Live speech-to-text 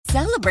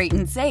Celebrate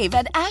and save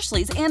at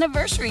Ashley's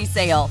Anniversary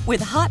Sale.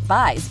 With Hot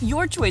Buys,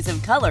 your choice of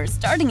colors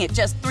starting at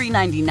just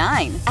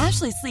 $3.99.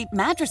 Ashley Sleep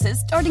mattresses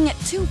starting at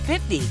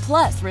 $2.50.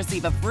 Plus,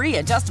 receive a free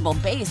adjustable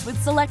base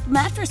with select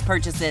mattress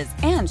purchases.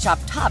 And shop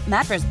top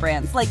mattress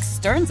brands like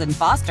Stearns &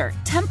 Foster,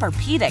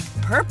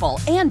 Tempur-Pedic, Purple,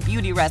 and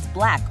Beautyrest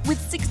Black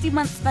with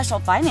 60-month special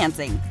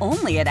financing.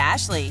 Only at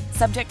Ashley.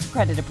 Subject to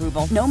credit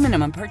approval. No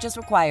minimum purchase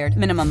required.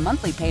 Minimum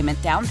monthly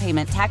payment, down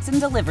payment, tax, and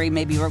delivery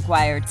may be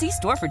required. See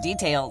store for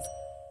details.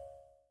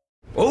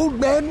 Old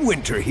Man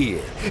Winter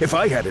here. If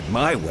I had it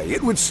my way,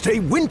 it would stay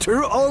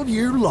winter all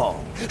year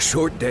long.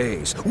 Short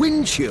days,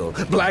 wind chill,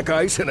 black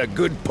ice, and a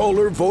good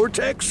polar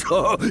vortex.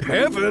 Oh,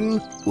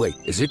 heaven. Wait,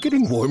 is it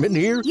getting warm in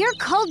here? Your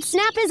cold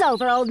snap is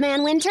over, Old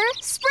Man Winter.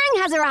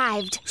 Spring has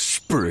arrived.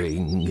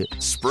 Spring.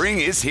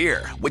 Spring is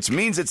here, which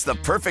means it's the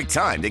perfect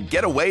time to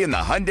get away in the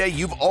Hyundai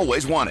you've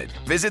always wanted.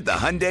 Visit the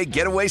Hyundai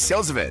Getaway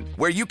Sales Event,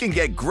 where you can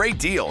get great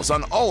deals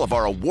on all of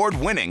our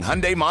award-winning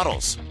Hyundai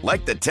models,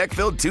 like the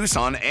tech-filled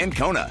Tucson and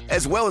Kona,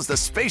 as well as the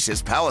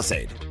spacious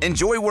Palisade.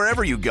 Enjoy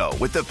wherever you go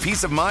with the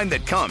peace of mind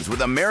that comes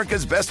with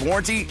America's best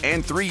warranty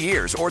and 3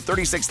 years or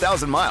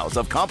 36,000 miles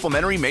of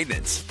complimentary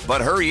maintenance.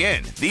 But hurry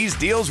in, these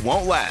deals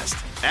won't last.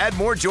 Add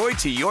more joy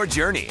to your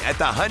journey at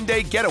the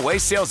Hyundai Getaway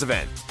Sales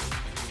Event.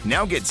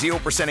 Now get 0%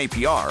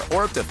 APR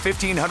or up to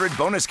 $1,500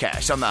 bonus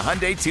cash on the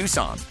Hyundai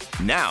Tucson.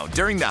 Now,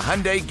 during the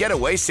Hyundai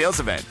Getaway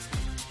Sales Event.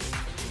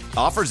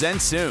 Offers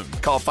end soon.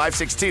 Call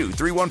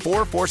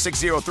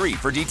 562-314-4603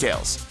 for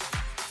details.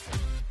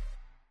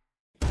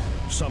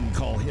 Some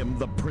call him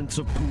the Prince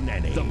of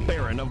Punani, the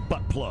Baron of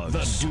Butt Plugs,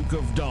 the Duke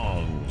of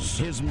Dongs.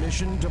 His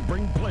mission to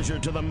bring pleasure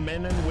to the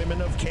men and women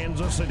of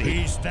Kansas City.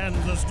 He stands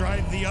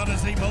astride the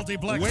Odyssey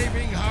Multiplex,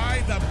 waving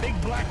high the big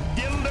black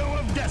dildo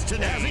of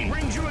destiny. As he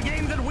brings you a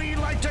game that we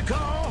like to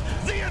call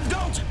the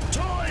Adult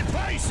Toy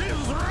Price is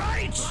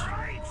Right.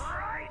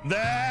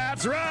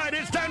 That's right.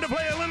 It's time to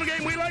play a little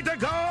game we like to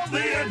call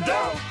the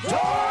Adult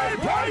Toy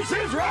Price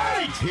is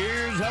Right.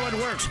 Here's how it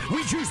works.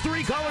 We choose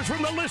 3 callers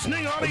from the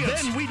listening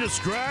audience. Then we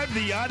describe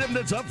the item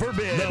that's up for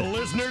bid. The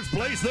listeners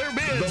place their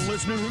bids. The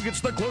listener who gets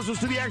the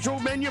closest to the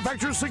actual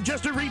manufacturer's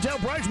suggested retail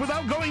price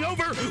without going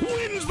over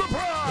wins the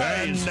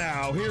prize. And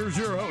now, here's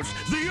your host,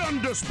 the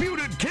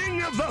undisputed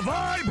king of the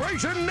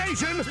Vibration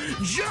Nation,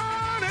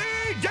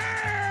 Johnny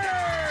Dare!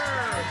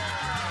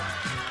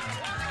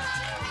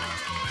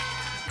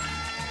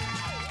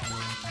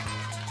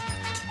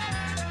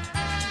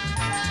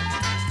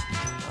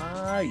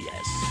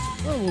 Yes.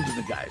 Well, we'll do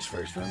the guys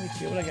first. Let me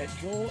see what I got.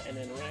 Joel, and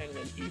then Ryan, and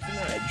then Ethan.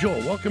 All right, Joel,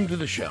 welcome to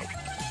the show.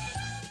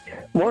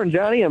 Morning,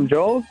 Johnny. I'm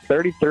Joel,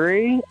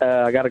 33.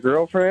 I got a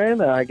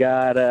girlfriend. I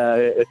got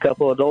a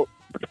couple adult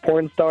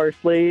porn star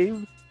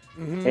sleeves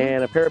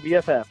and a pair of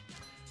BFFs.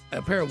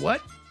 A pair of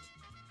what?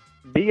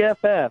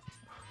 BFFs.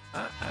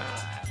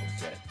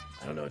 What's that?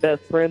 I don't know.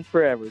 Best friends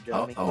forever,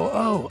 Johnny. But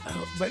are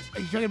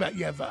you talking about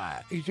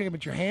are you talking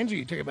about your hands, or are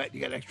you talking about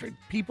you got extra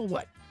people?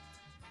 What?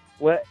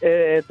 Well,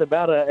 it's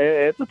about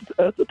it's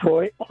a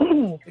toy.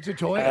 It's a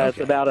toy? Okay. It's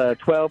about a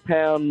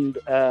 12-pound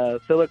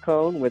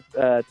silicone with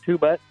 2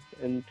 butts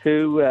and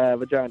 2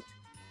 vaginas.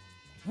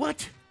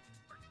 What?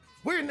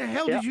 Where in the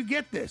hell did you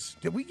get this?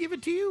 Did we give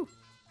it to you?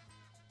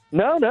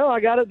 No,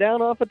 I got it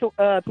down off of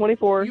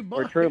 24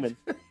 or Truman.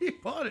 You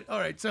bought it. All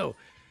right, so,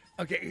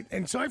 okay,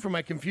 and sorry for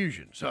my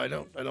confusion. So I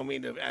don't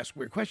mean to ask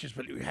weird questions,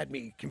 but you had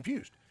me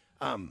confused.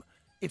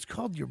 It's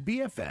called your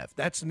BFF.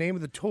 That's the name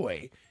of the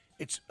toy.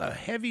 It's a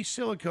heavy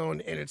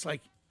silicone, and it's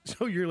like,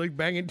 so you're like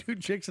banging 2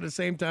 chicks at the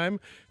same time?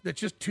 That's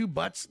just 2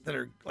 butts that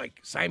are like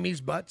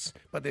Siamese butts,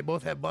 but they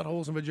both have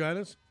buttholes and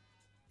vaginas?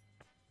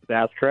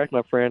 That's correct,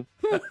 my friend.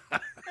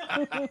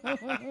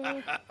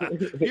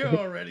 You're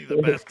already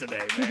the best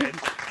today, man.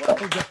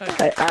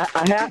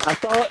 I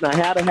saw it, and I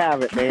had to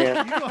have it,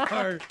 man.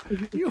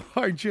 You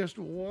are just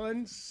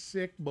one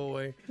sick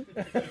boy.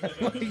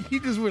 You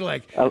just were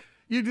like...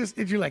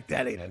 You're like,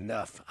 that ain't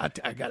enough. I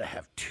gotta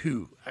have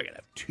 2.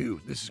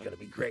 This is gonna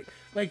be great.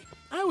 Like,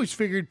 I always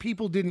figured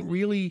people didn't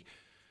really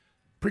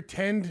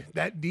pretend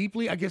that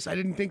deeply. I guess I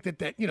didn't think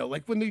that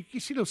like when you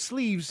see those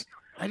sleeves,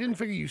 I didn't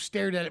figure you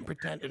stared at it and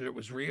pretended it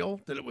was real,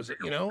 that it was,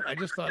 I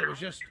just thought it was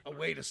just a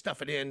way to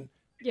stuff it in,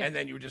 and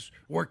then you just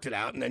worked it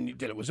out, and then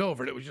it was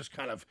over, and it was just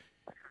kind of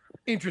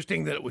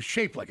interesting that it was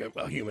shaped like a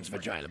human's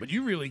vagina. But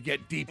you really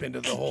get deep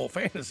into the whole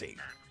fantasy.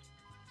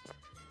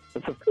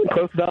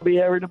 Close I'll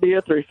be ever to be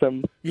a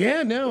threesome.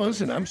 Yeah, no,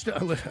 listen, I'm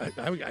still.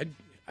 I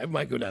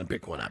might go down and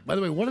pick one up. By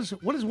the way, what does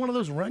one of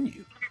those run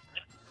you?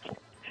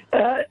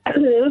 It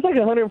was like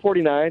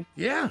 149.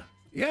 Yeah.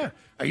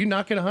 Are you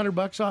knocking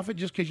 $100 off it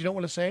just because you don't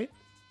want to say it?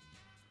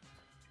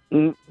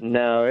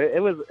 No,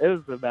 it was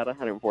about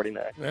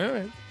 149.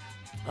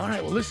 All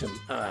right. Well, listen.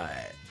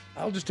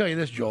 I'll just tell you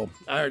this, Joel.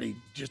 I already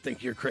just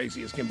think you're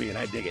crazy as can be, and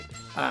I dig it.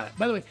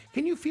 By the way,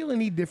 can you feel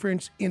any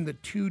difference in the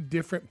 2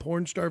 different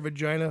porn star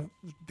vagina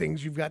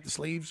things you've got, the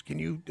sleeves?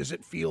 Does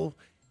it feel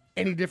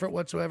any different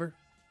whatsoever?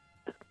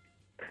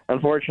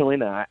 Unfortunately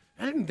not.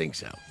 I didn't think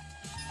so.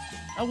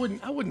 I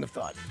wouldn't have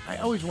thought. I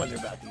always wonder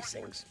about these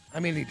things.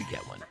 I may need to get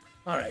one.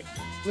 All right.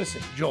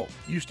 Listen, Joel,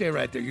 you stay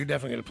right there. You're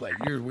definitely going to play.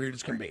 You're weird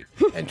as can be.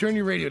 And turn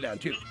your radio down,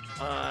 too.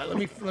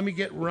 Let me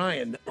get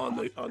Ryan on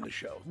the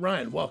show.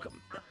 Ryan, welcome.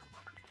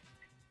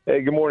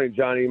 Hey, good morning,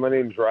 Johnny. My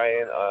name's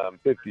Ryan. I'm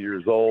 50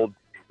 years old.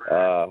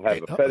 I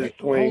have a fetish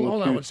swing,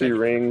 hold on 2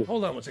 C-rings.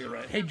 Hold on one second,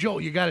 Ryan. Hey,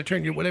 Joel, you got to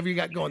turn whatever you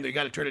got going there. You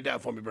got to turn it down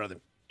for me, brother.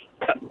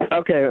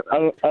 Okay,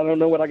 I don't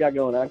know what I got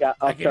going.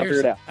 I'll figure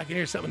it out. I can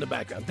hear something in the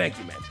background. Thank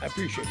you, man. I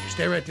appreciate you.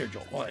 Stay right there,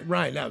 Joel. All right,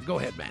 Ryan, now go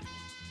ahead, man.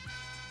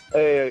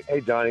 Hey,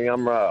 Johnny.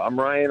 I'm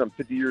Ryan. I'm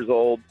 50 years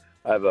old.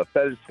 I have a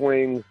fetish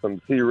swing,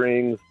 some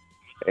C-rings,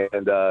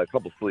 and a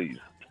couple sleeves.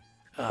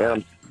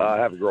 And I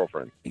have a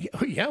girlfriend.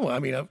 Yeah, well, I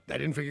mean, I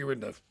didn't figure you were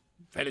in the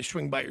fetish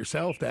swing by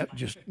yourself. That's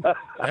just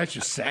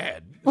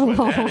sad. Just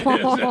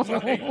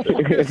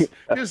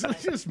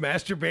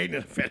masturbating in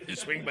a fetish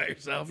swing by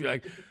yourself. You're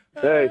like,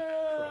 hey, you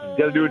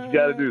got to do what you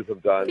got to do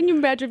sometimes. Can you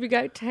imagine if you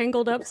got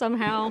tangled up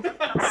somehow?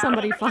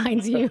 Somebody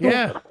finds you.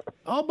 Yeah,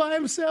 all by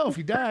himself.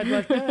 He died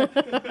like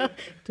that.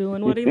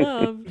 Doing what he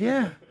loved.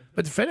 Yeah.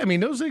 But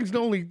those things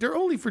they're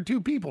only for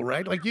 2 people,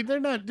 right? Like they're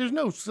not. There's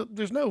no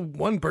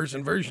one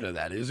person version of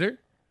that, is there?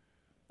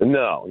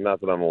 No, not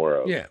that I'm aware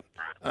of. Yeah.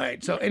 All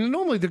right. So, and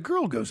normally the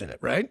girl goes in it,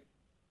 right?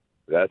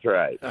 That's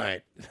right. All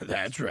right.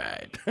 That's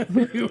right.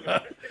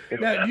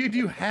 Now, do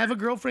you have a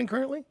girlfriend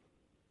currently?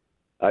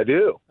 I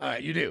do. All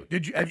right, you do.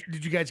 Did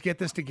you guys get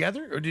this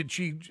together, or did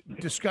she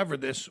discover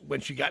this when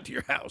she got to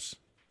your house?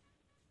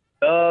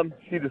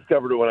 She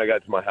discovered it when I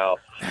got to my house.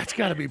 That's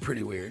got to be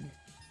pretty weird.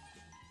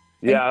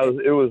 Yeah,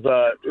 it was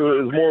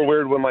more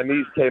weird when my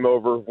niece came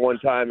over one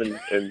time and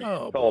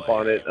fell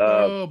upon it.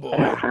 Oh boy!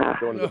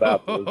 Going to the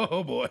bathroom.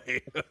 Oh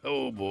boy!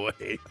 Oh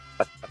boy!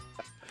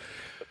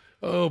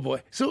 Oh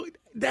boy! So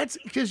that's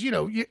because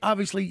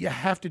obviously you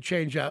have to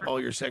change out all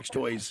your sex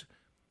toys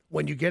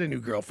when you get a new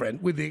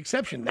girlfriend. With the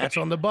exception, that's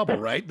on the bubble,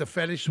 right? The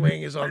fetish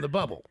swing is on the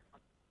bubble.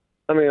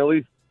 I mean, at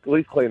least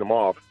clean them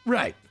off.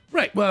 Right.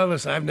 Right. Well,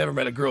 listen, I've never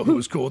met a girl who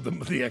was cool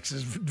with the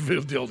ex's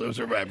dildos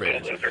or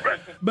vibrators.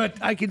 But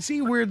I can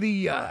see where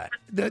the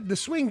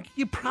swing,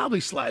 you probably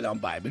slide on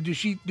by. But did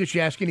she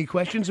ask any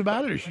questions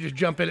about it, or she just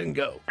jump in it and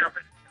go?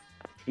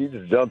 She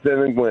just jumped in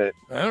and went.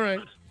 All right.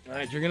 All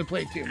right, you're going to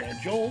play too, man.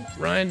 Joel,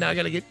 Ryan, now I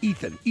got to get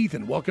Ethan.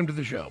 Ethan, welcome to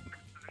the show.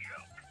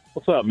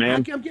 What's up,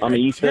 man? I'm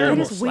Ethan.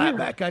 Terrible slap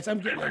back, guys. I'm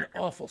getting an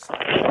awful slap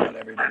back on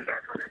everything.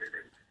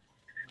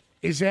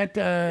 Is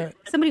that...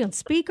 somebody on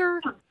speaker?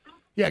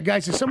 Yeah,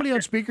 guys, is somebody on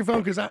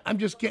speakerphone? Because I'm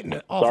just getting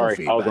an awful feedback.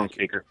 Sorry, I was on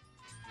speaker.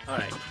 All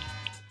right.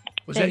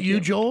 Was that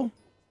you, Joel?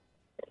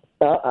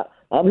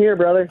 I'm here,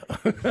 brother.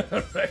 All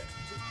right.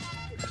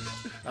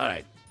 All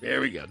right.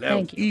 There we go. Now,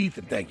 Thank you.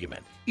 Ethan, thank you,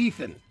 man.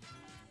 Ethan,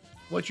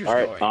 what's your All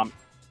story? right,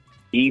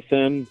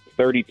 Ethan,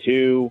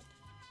 32,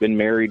 been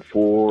married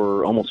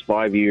for almost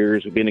 5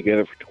 years. We've been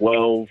together for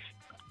 12.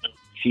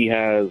 She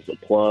has a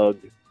plug,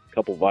 a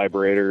couple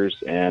vibrators,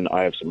 and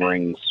I have some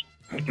rings.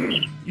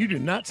 You do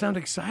not sound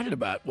excited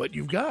about what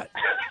you've got.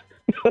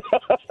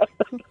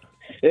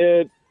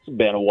 It's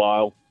been a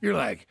while. You're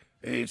like,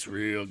 it's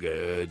real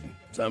good.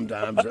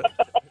 Sometimes.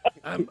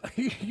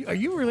 Are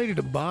you related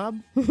to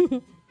Bob?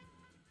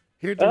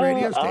 Here at the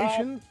radio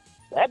station?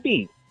 That'd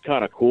be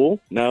kind of cool.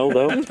 No,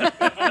 though.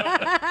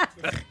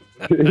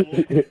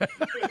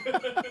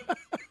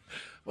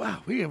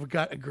 Wow, we have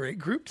got a great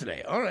group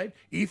today. All right,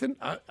 Ethan,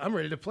 I'm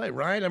ready to play.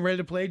 Ryan, I'm ready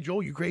to play.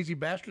 Joel, you crazy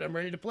bastard, I'm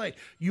ready to play.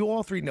 You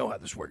all three know how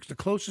this works. The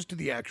closest to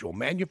the actual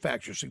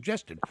manufacturer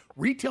suggested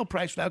retail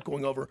price without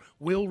going over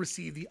will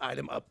receive the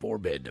item up for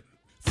bid.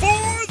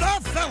 For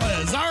the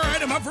fellas, our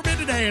item up for bid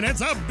today, and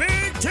it's a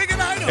big ticket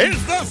item,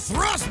 is the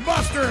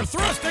Thrustbuster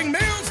Thrusting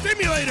Male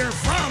Stimulator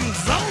from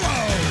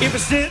Zolo. If you're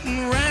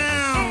sitting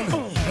around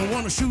and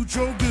want to shoot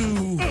your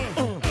goo,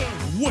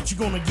 what you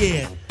gonna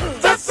get?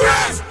 The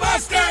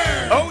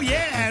Thrustbuster! Oh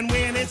yeah, and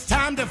when it's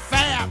time to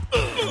fap,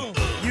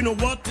 you know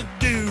what to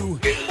do.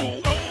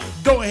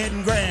 Go ahead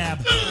and grab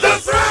the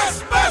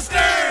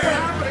Thrustbuster!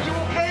 Are you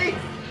okay?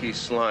 He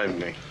slimed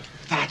me.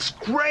 That's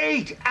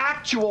great!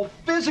 Actual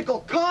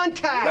physical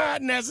contact!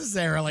 Not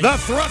necessarily. The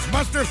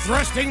Thrustbuster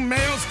Thrusting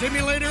Male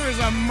Stimulator is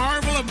a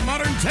marvel of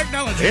modern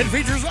technology. It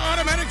features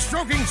automatic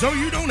stroking so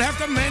you don't have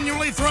to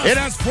manually thrust. It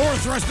has 4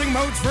 thrusting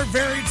modes for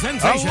varied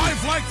sensations. A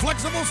lifelike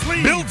flexible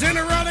sleeve. Built-in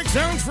erotic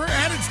sounds for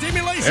added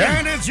stimulation.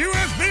 And it's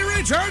USB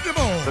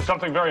rechargeable. There's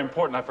something very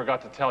important I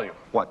forgot to tell you.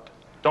 What?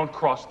 Don't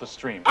cross the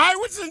stream. I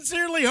would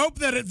sincerely hope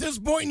that at this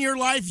point in your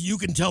life, you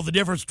can tell the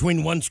difference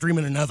between one stream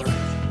and another.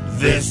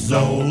 This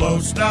Zolo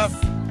stuff,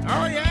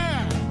 oh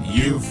yeah,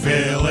 you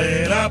fill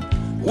it up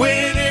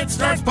when it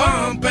starts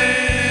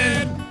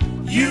pumping.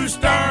 You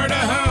start a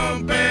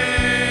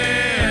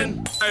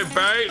humping. Hey,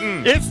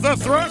 Peyton. It's the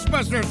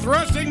Thrustbuster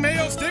Thrusting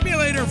Male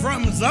Stimulator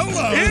from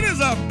Zolo. It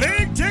is a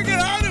big ticket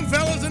item,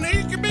 fellas, and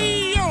it can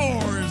be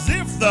yours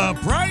if the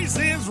price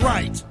is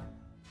right.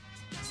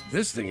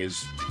 This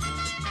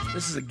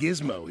is a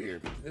gizmo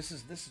here. This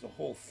is a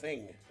whole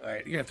thing. All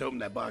right, you're gonna have to open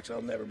that box.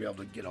 I'll never be able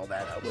to get all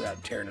that out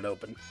without tearing it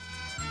open.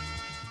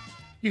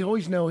 You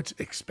always know it's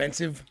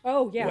expensive.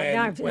 Oh, yeah. When,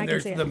 Yeah, I when can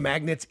there's see it. the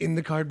magnets in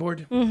the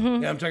cardboard. Mhm. You know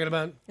what I'm talking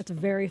about? It's a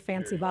very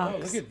fancy box. Oh,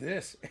 look at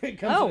this. It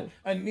comes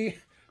with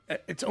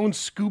its own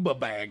scuba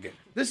bag.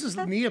 This is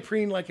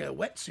neoprene like a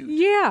wetsuit.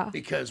 Yeah.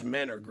 Because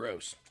men are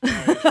gross.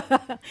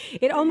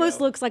 It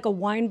almost looks like a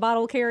wine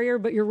bottle carrier,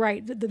 but you're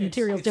right. The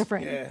material's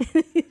different. Yeah.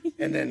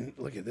 And then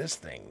look at this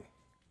thing.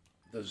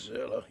 The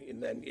Zilla.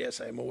 And then, yes,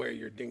 I'm aware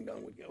your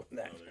ding-dong would go in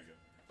that.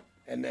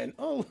 And then,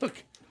 oh,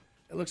 look.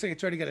 It looks like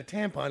it's already got a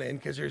tampon in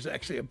because there's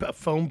actually a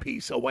foam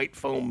piece, a white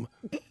foam.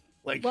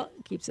 Well,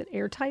 it keeps it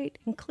airtight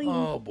and clean.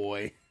 Oh,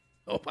 boy.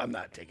 Oh, I'm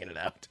not taking it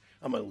out.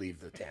 I'm going to leave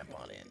the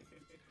tampon in.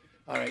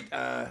 All right.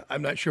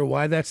 I'm not sure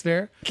why that's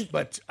there,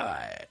 but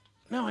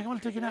no, I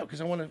want to take it out because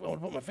I want to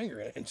put my finger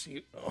in it and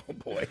see. Oh,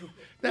 boy.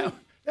 That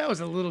was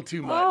a little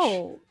too much.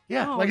 Oh.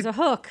 Yeah. Oh, like it was a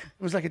hook.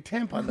 It was like a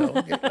tampon, though.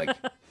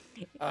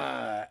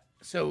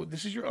 So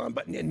this is your on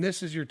button, and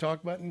this is your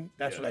talk button.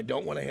 That's what I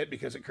don't want to hit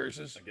because it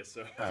curses. I guess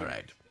so. All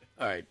right.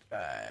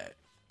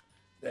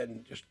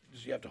 Then just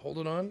you have to hold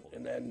it on,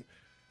 and then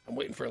I'm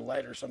waiting for a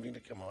light or something to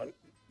come on.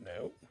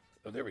 No.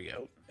 Oh, there we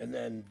go. And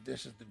then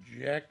this is the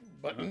jack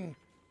button.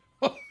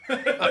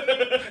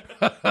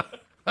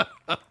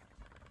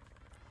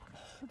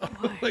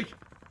 Like,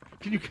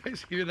 can you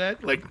guys hear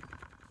that? Like,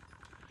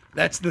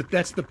 that's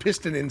the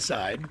piston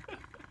inside,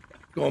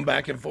 going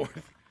back and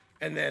forth,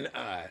 and then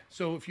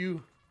so if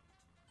you.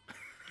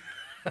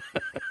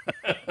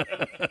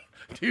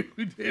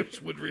 Dude,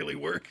 this would really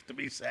work to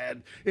be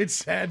sad. It's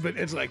sad, but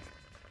it's like,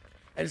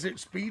 is it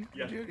speed?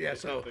 Yeah. Dude? Yeah,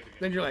 so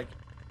then you're like,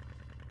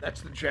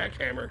 that's the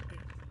jackhammer.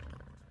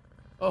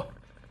 Oh,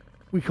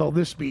 we call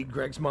this speed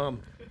Greg's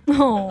mom.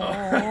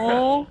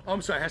 Oh,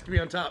 I'm sorry, it has to be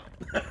on top.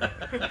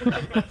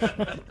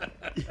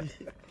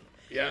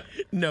 Yeah.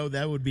 No,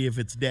 that would be if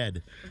it's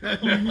dead.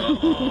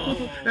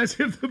 That's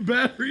if the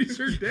batteries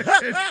are dead.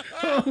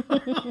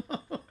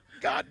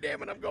 God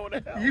damn it, I'm going to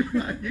hell.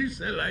 You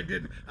said it, I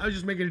did. I was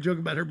just making a joke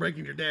about her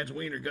breaking your dad's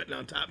wiener, gutting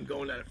on top and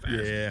going at it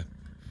fast. Yeah.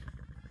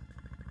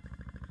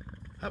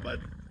 How about,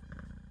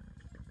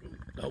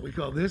 we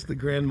call this the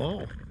Grand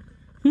Mall.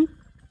 Look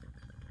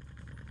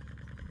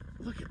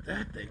at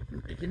that thing.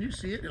 Can you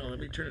see it? No, let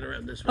me turn it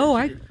around this way.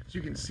 Oh, so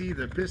you can see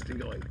the piston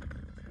going.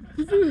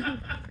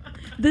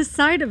 this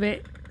side of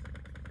it.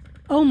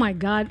 Oh, my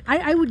God.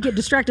 I would get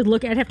distracted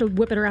looking. I'd have to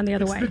whip it around the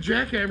other way. It's the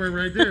jackhammer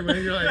right there,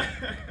 man. You're like...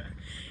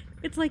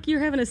 It's like you're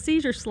having a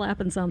seizure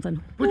slapping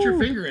something. Put your Ooh.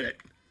 finger in it.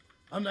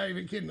 I'm not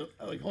even kidding.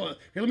 Like, hold on.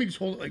 Here, let me just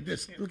hold it like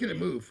this. Look at it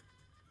move.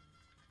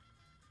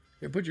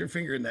 Here, put your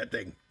finger in that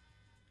thing.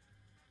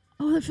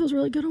 Oh, that feels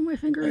really good on my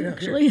finger,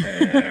 actually.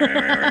 That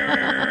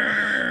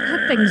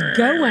thing's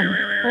going.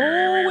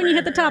 Oh, when you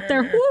hit the top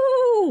there.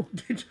 Woo!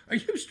 Are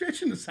you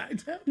stretching the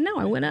sides out? No,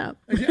 I went up.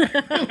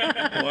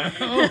 Wow.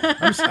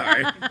 I'm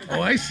sorry.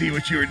 Oh, I see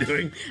what you were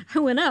doing. I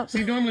went up.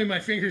 See, normally my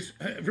fingers,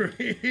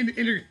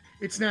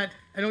 it's not,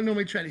 I don't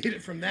normally try to hit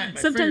it from that.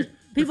 My Sometimes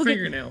people get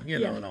fingernail, you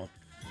know, and all.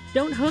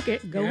 Don't hook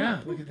it. Go yeah,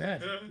 up. look at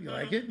that. You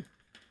like it?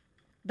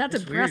 That's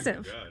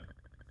impressive. God.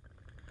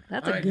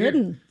 That's All a right, good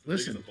here. one.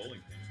 Listen,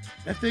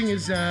 that thing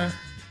is,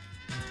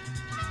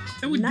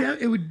 it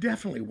would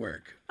definitely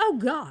work. Oh,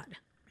 God.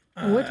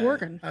 Oh, it's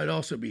working. I'd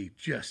also be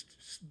just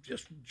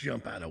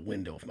jump out a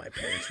window if my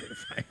parents were to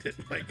find it.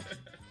 Like,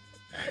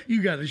 you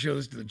got to show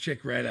this to the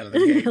chick right out of the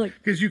gate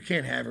because you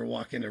can't have her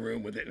walk in the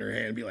room with it in her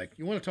hand and be like,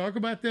 "You want to talk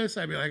about this?"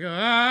 I'd be like,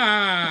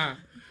 "Ah,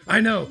 I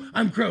know,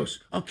 I'm gross.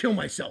 I'll kill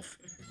myself."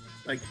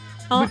 Like,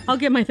 I'll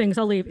get my things.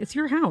 I'll leave. It's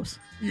your house.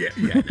 Yeah.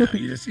 No,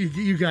 you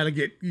gotta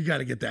get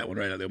that one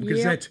right out there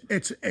because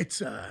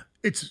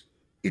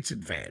it's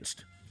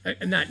advanced.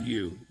 And not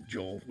you,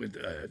 Joel, with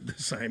the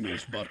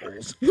Siamese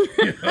buttholes.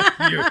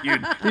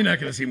 You're not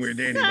going to seem weird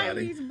to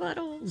anybody. Siamese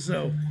buttholes.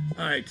 So,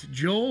 all right,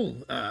 Joel,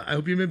 I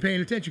hope you've been paying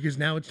attention because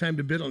now it's time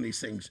to bid on these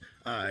things.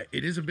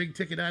 It is a big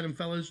ticket item,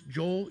 fellas.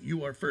 Joel,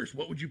 you are first.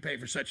 What would you pay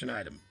for such an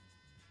item?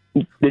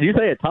 Did you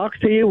say it talks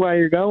to you while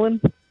you're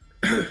going?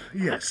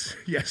 Yes,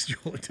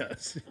 Joel, it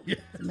does. Yes.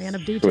 The man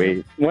of detail.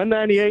 Sweet.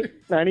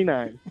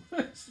 $198.99.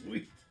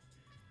 Sweet.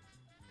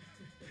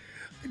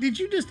 Did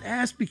you just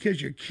ask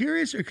because you're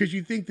curious or because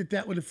you think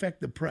that would affect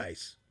the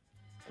price?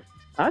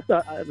 I've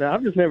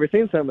just never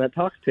seen something that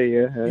talks to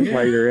you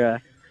while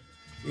you're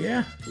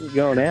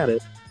going at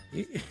it.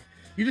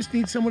 You just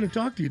need someone to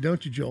talk to you,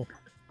 don't you, Joel?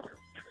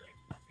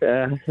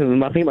 I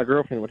think my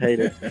girlfriend would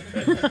hate it.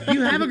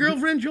 You have a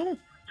girlfriend, Joel?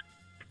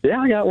 Yeah,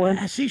 I got one.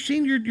 Has she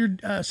seen your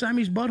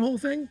Siamese butthole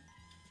thing?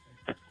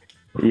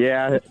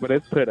 Yeah, but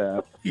it's put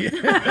up. Yeah.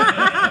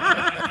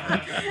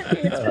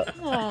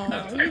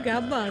 Oh, you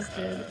got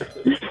busted.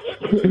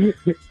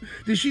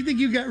 Does she think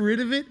you got rid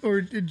of it,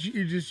 or did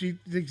she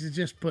thinks it's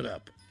just put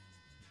up?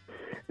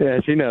 Yeah,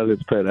 she knows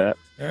it's put up.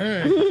 All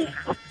right.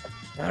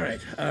 All right.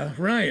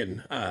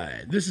 Ryan,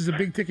 this is a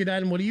big ticket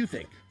item. What do you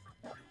think?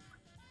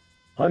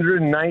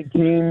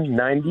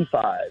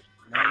 $119.95.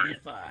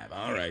 95.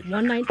 All right.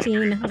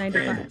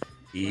 $119.95.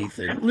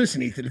 Ethan.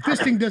 Listen, Ethan, if this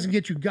thing doesn't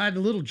get you a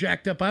little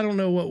jacked up, I don't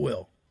know what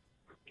will.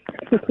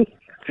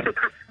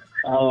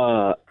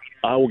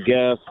 I will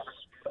guess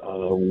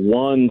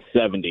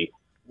 170.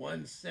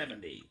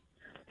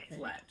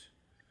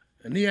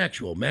 the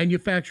actual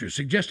manufacturer's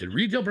suggested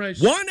retail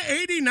price.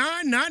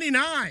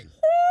 $189.99.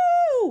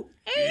 Woo!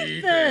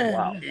 Ethan!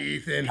 Wow.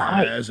 Ethan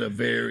has a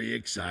very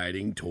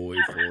exciting toy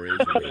for his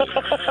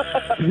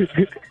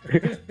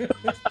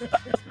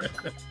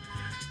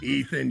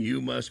Ethan,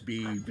 you must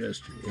be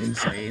just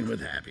insane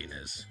with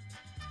happiness.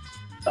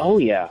 Oh,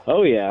 yeah.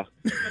 Oh, yeah.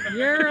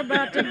 You're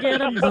about to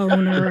get a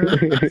boner.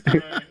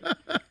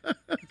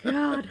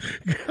 God.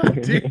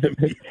 God damn,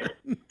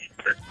 Ethan.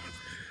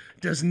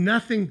 Does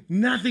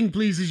nothing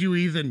pleases you,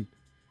 Ethan?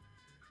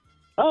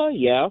 Oh,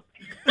 yeah.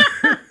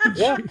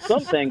 Yeah,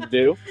 some things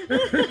do.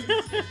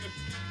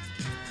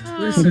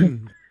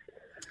 Listen,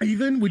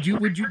 Ethan, would you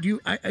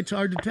it's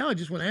hard to tell. I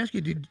just want to ask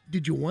you,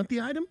 did you want the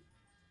item?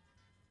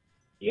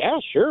 Yeah,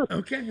 sure.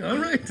 Okay, all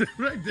right.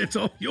 That's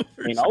all yours.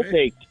 I mean, I'll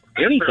take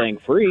anything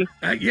free.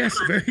 Yes,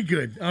 very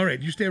good. All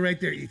right, you stay right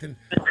there, Ethan.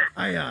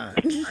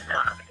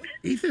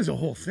 Ethan's a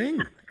whole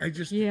thing.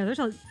 Yeah, there's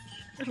a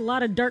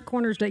lot of dark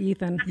corners to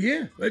Ethan.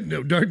 Yeah,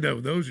 no,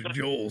 those are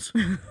Joel's.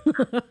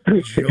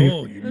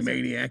 Joel, you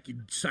maniac, you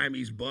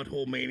Siamese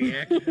butthole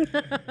maniac.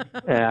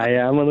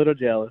 Yeah, I'm a little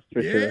jealous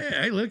for sure.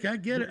 Yeah, I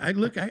get it.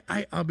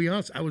 I'll be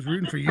honest, I was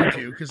rooting for you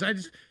two because I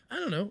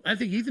don't know. I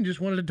think Ethan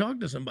just wanted to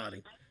talk to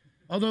somebody.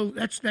 Although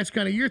that's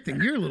kind of your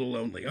thing. You're a little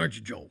lonely, aren't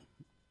you, Joel?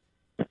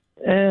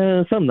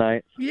 Some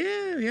nights.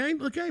 Yeah.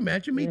 Look, I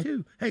imagine me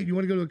too. Hey, you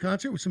want to go to a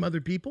concert with some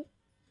other people?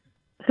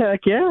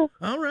 Heck yeah.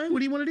 All right. What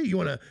do you want to do? You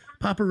want to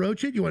Papa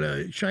Roach it? You want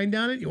to Shine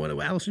Down it? You want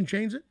to Alice in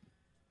Chains it?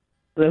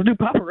 Let's do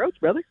Papa Roach,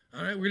 brother.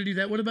 All right, we're going to do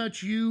that. What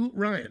about you,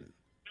 Ryan?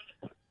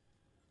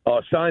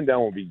 Oh, Shine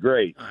Down would be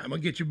great. All right, I'm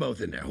going to get you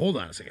both in there. Hold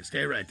on a second.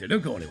 Stay right there.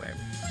 Don't go anywhere.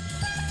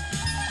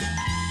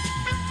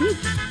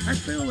 I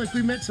feel like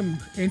we met some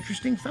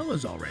interesting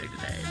fellas already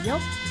today. Yep.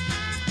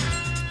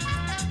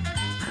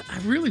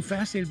 I'm really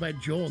fascinated by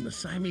Joel and the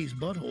Siamese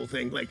butthole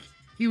thing. Like,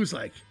 he was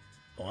like,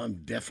 oh, I'm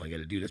definitely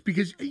going to do this.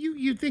 Because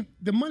you think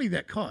the money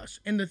that costs,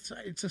 and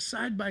it's a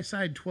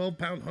side-by-side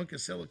 12-pound hunk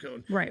of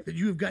silicone right. that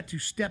you have got to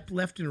step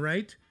left and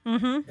right.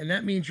 Mm-hmm. And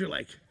that means you're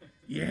like,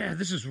 yeah,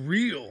 this is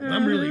real. Mm-hmm.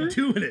 I'm really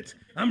doing it.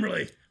 I'm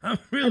really. I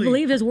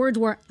believe his words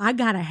were, I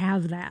got to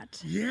have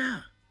that. Yeah.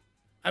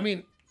 I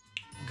mean,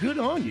 good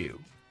on you.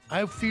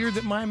 I fear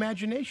that my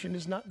imagination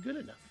is not good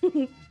enough.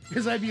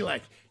 Because I'd be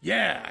like,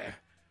 yeah,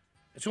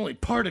 it's only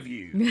part of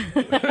you.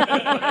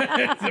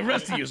 The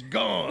rest of you is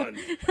gone.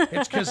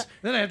 It's because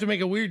then I have to make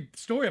a weird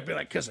story. I'd be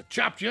like, because I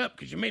chopped you up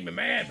because you made me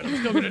mad, but I'm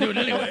still going to do it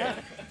anyway.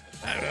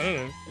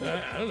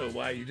 I don't know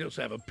why you just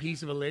have a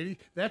piece of a lady.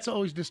 That's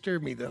always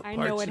disturbed me, the I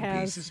parts know it and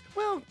has. pieces.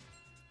 Well,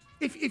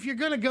 if you're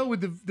going to go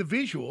with the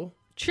visual.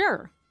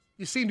 Sure.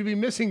 You seem to be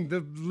missing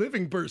the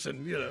living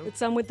person, you know. But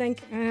some would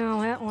think,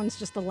 oh, that one's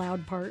just the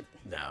loud part.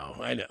 No,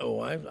 I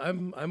know.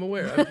 I'm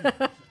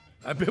aware.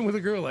 I've been with a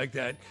girl like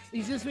that.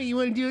 Is this what you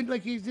want to do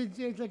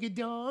it like a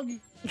dog?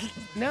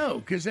 No,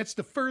 because that's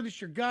the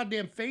furthest your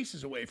goddamn face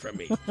is away from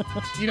me.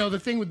 You know, the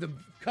thing with the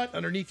cut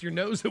underneath your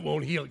nose that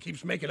won't heal. It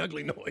keeps making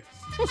ugly noise.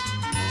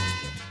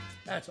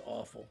 That's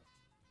awful.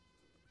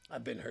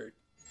 I've been hurt.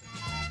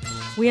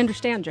 We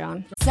understand,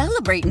 John.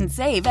 Celebrate and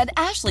save at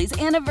Ashley's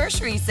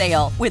Anniversary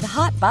Sale. With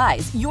Hot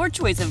Buys, your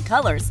choice of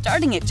colors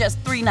starting at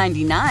just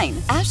 $3.99.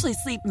 Ashley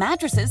Sleep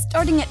mattresses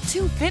starting at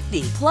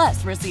 $2.50.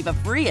 Plus, receive a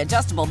free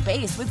adjustable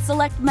base with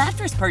select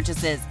mattress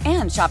purchases.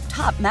 And shop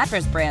top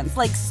mattress brands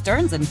like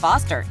Stearns &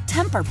 Foster,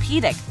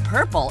 Tempur-Pedic,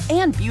 Purple,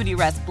 and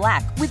Beautyrest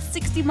Black with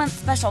 60-month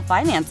special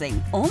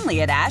financing.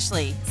 Only at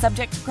Ashley.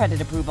 Subject to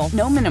credit approval.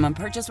 No minimum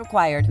purchase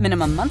required.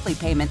 Minimum monthly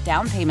payment,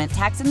 down payment,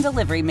 tax, and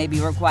delivery may be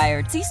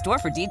required. See store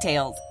for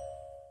details.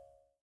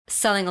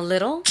 Selling a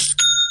little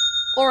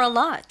or a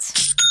lot?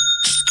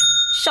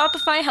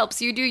 Shopify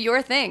helps you do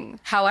your thing,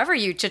 however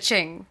you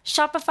cha-ching.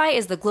 Shopify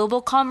is the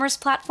global commerce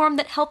platform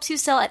that helps you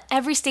sell at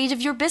every stage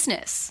of your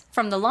business.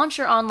 From the launch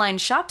your online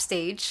shop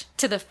stage,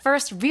 to the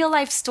first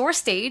real-life store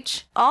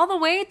stage, all the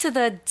way to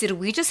the did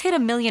we just hit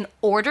 1 million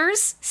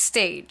orders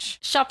stage.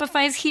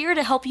 Shopify's here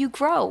to help you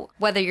grow.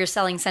 Whether you're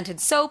selling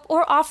scented soap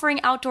or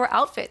offering outdoor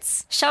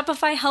outfits,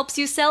 Shopify helps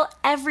you sell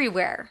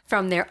everywhere.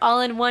 From their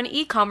all-in-one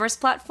e-commerce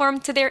platform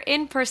to their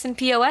in-person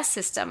POS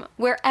system.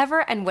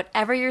 Wherever and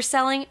whatever you're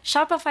selling,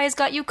 Shopify's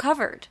got you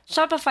covered.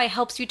 Shopify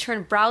helps you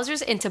turn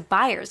browsers into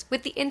buyers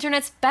with the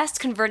internet's best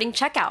converting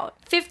checkout.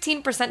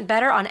 15%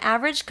 better on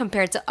average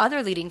compared to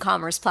other leading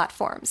commerce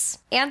platforms.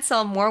 And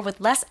sell more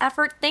with less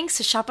effort thanks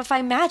to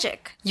Shopify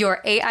Magic, your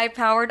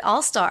AI-powered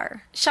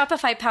all-star.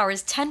 Shopify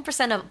powers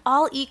 10% of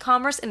all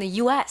e-commerce in the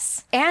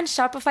U.S. And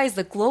Shopify is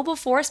the global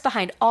force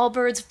behind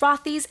Allbirds,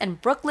 Rothy's,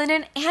 and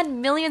Brooklinen,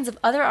 and millions of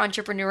other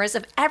entrepreneurs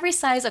of every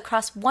size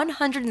across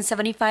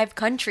 175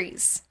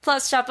 countries.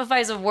 Plus,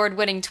 Shopify's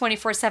award-winning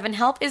 24/7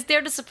 help is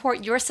there to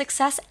support your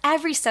success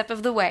every step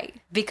of the way.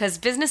 Because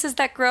businesses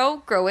that grow,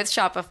 grow with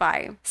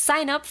Shopify.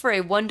 Sign up for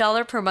a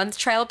 $1 per month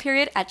trial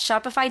period at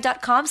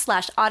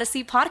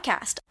shopify.com/Odyssey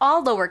Podcast,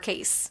 all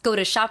lowercase. Go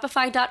to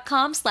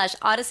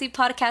shopify.com/Odyssey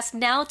Podcast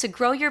now to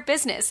grow your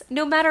business,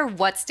 no matter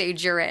what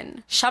stage you're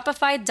in.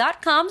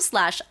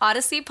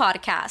 Shopify.com/Odyssey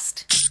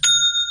Podcast.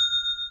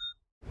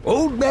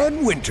 Old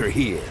Man Winter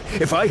here.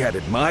 If I had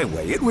it my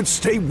way, it would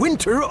stay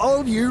winter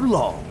all year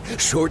long.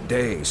 Short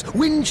days,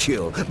 wind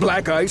chill,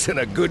 black ice, and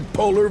a good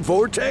polar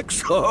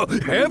vortex. Oh,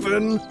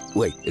 heaven.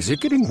 Wait, is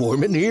it getting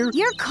warm in here?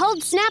 Your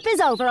cold snap is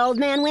over, Old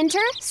Man Winter.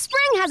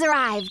 Spring has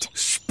arrived.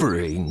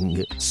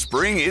 Spring.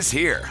 Spring is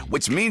here,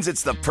 which means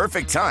it's the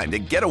perfect time to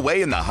get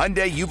away in the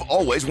Hyundai you've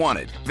always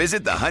wanted.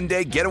 Visit the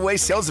Hyundai Getaway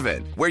Sales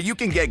Event, where you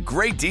can get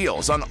great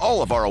deals on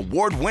all of our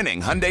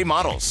award-winning Hyundai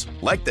models,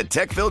 like the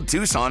tech-filled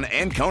Tucson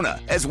and Kona,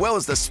 as well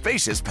as the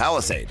spacious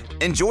Palisade.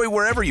 Enjoy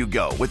wherever you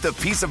go with the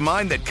peace of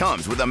mind that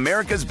comes with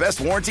America's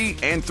best warranty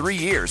and 3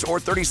 years or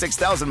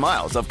 36,000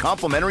 miles of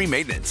complimentary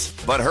maintenance.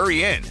 But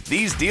hurry in,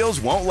 these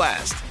deals won't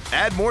last.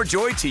 Add more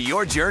joy to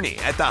your journey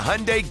at the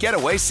Hyundai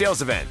Getaway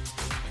Sales Event.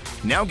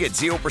 Now get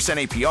 0%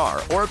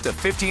 APR or up to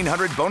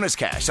 $1,500 bonus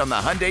cash on the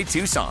Hyundai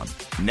Tucson.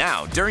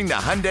 Now, during the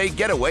Hyundai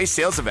Getaway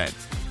Sales Event.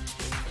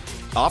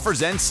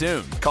 Offers end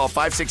soon. Call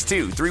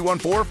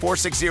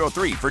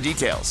 562-314-4603 for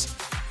details.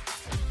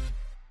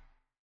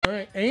 All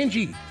right,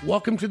 Angie,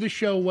 welcome to the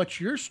show. What's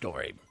your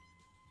story?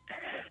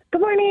 Good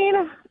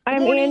morning.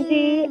 I'm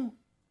Angie.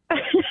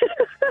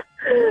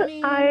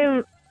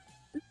 I'm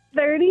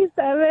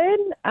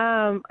 37.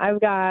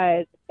 I've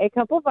got a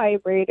couple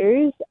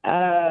vibrators,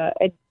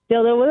 a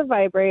dildo with a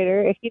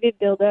vibrator, a heated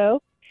dildo,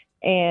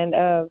 and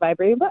a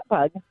vibrating butt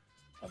plug.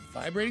 A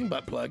vibrating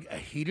butt plug, a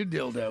heated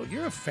dildo.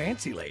 You're a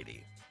fancy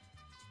lady.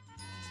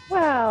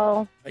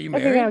 Well, are you I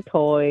married? think I have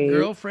toys.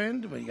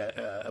 Girlfriend? Well, you got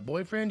a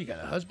boyfriend? You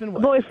got a husband?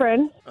 What?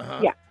 Boyfriend.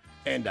 Uh-huh. Yeah.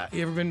 And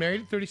you ever been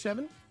married at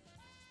 37?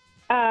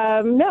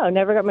 No,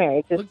 never got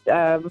married. Just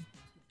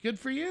good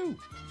for you.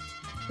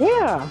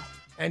 Yeah.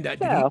 And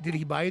did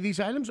he buy you these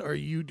items, or are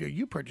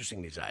you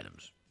purchasing these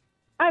items?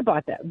 I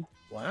bought them.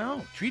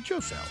 Wow, treat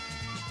yourself.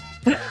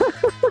 All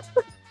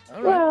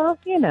right. Well,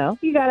 you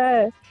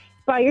gotta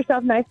buy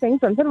yourself nice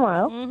things once in a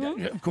while.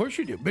 Yeah, of course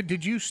you do. But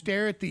did you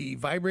stare at the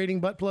vibrating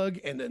butt plug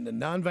and then the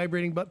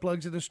non-vibrating butt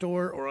plugs at the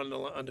store or on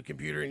the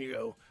computer, and you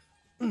go,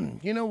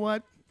 you know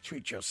what?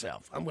 Treat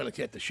yourself. I'm going to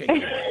get the shake.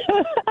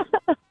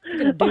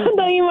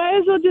 No, you might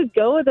as well just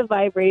go with a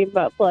vibrating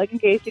butt plug in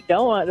case you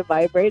don't want it to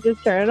vibrate.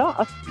 Just turn it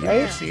off.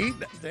 Right? Yeah, see?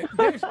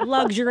 There's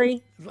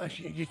luxury.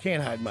 You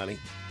can't hide money.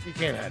 You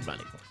can't hide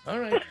money. All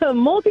right.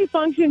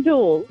 Multifunction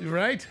tool.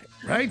 Right.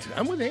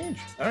 I'm with Angie.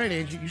 All right,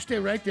 Angie, you stay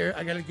right there.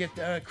 I got to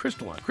get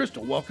Crystal on.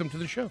 Crystal, welcome to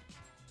the show.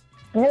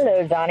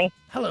 Hello, Johnny.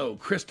 Hello,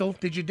 Crystal.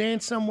 Did you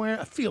dance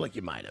somewhere? I feel like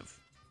you might have.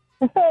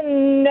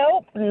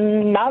 Nope,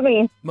 not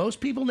me. Most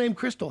people named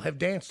Crystal have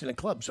danced in a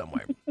club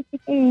somewhere.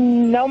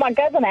 No, my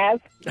cousin has.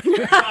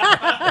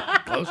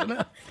 Close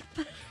enough.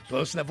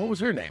 Close enough. What was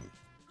her name?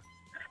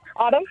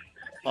 Autumn.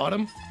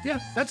 Autumn? Yeah,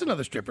 that's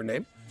another stripper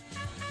name.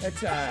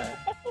 That's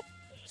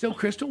So,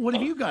 Crystal, what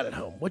have you got at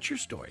home? What's your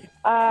story?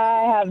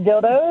 I have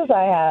dildos.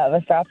 I have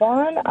a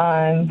strap-on.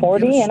 I'm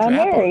 40 and I'm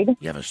married.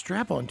 You have a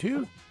strap-on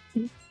too?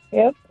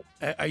 Yep.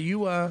 Are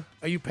you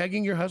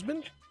pegging your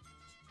husband?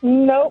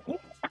 Nope.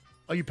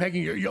 Are you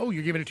pegging you're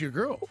giving it to your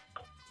girl?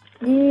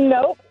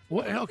 Nope.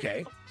 What?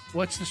 Okay.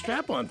 What's the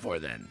strap-on for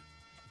then?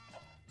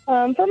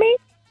 For me.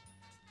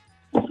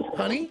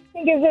 Honey?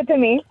 He gives it to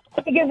me.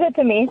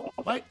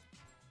 What?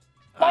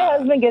 My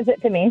husband gives it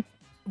to me.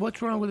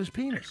 What's wrong with his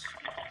penis?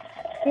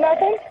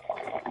 Nothing.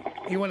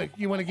 You want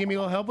to give me a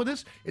little help with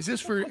this? Is this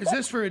for a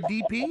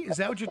DP? Is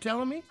that what you're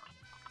telling me?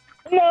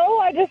 No,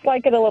 I just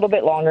like it a little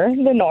bit longer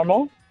than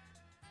normal.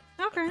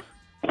 Okay.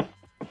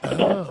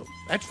 Oh,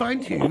 that's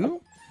fine too.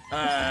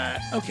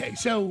 Okay,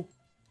 so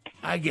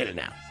I get it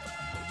now.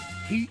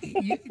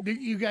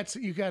 You got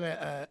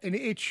an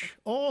itch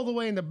all the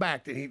way in the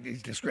back that he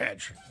needs to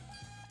scratch.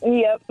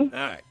 Yep. All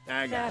right,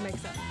 I got That it.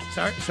 makes sense.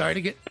 Sorry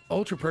to get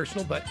ultra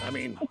personal, but I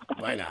mean,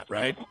 why not,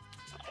 right?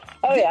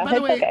 Oh yeah, By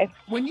the way, okay.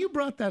 when you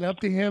brought that up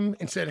to him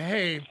and said,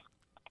 "Hey,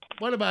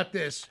 what about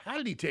this?" How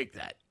did he take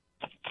that?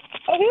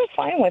 Oh, he was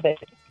fine with it.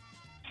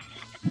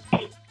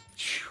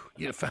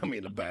 You'd have found me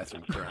in the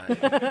bathroom crying.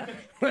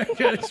 I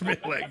just been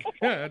like,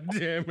 God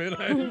damn it,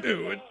 I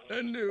knew it.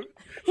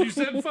 She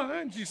said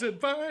fine.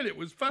 It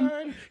was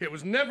fine. It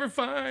was never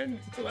fine.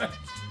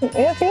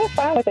 Yes, he was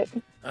fine with it.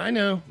 I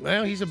know.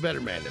 Well, he's a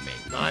better man than me.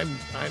 I'm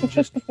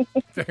just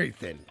very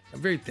thin. I'm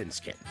very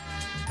thin-skinned.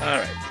 All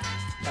right.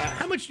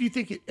 How much do you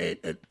think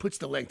it puts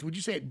the length? Would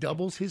you say it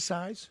doubles his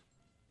size?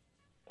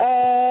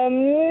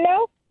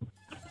 No.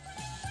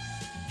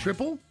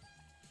 Triple?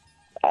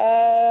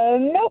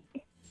 Nope.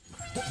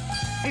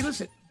 Hey,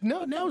 listen.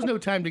 No, now's no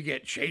time to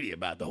get shady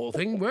about the whole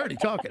thing. We're already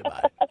talking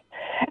about it.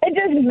 It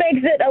just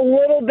makes it a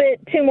little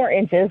bit 2 more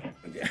inches.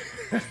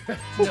 All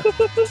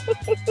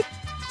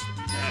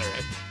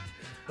right.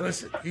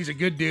 Listen, he's a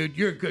good dude.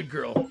 You're a good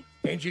girl.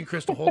 Angie and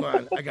Crystal, hold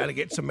on. I got to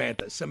get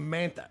Samantha.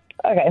 Samantha.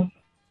 Okay.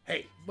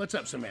 Hey, what's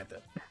up,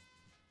 Samantha?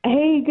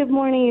 Hey, good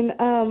morning.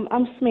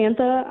 I'm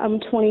Samantha.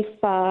 I'm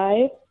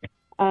 25,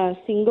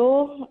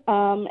 single,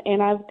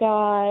 and I've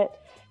got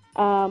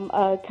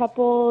a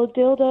couple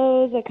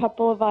dildos, a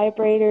couple of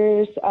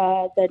vibrators,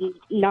 the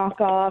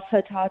knockoff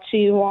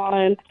Hitachi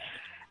one.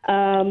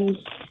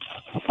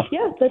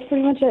 Yeah, that's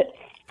pretty much it.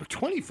 For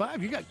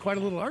 25, you got quite a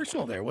little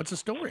arsenal there. What's the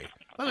story?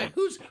 By the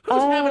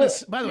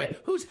way,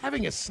 who's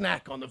having a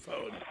snack on the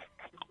phone?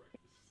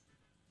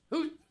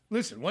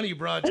 Listen, one of you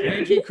broads,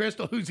 Angie,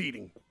 Crystal, who's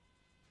eating?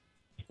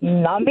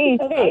 Not me.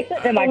 Okay,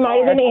 in my it might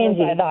have car been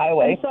Angie. on the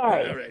highway. I'm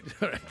sorry. All right.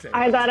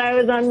 I thought I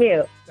was on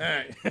mute. All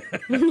right.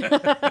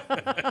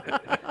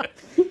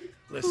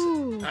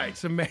 Listen. All right,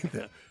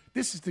 Samantha.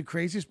 This is the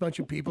craziest bunch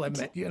of people I've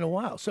met in a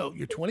while. So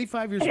you're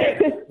 25 years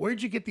old.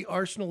 Where'd you get the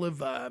arsenal of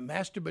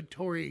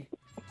masturbatory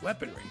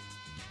weaponry?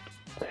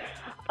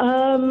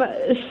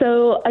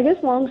 So I guess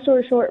long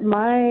story short,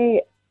 my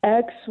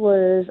ex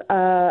was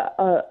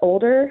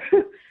older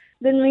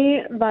than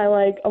me by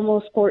like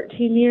almost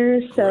 14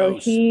 years. So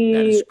Gross. That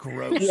is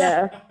gross.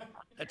 Yeah.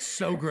 That's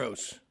so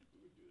gross.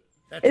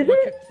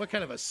 What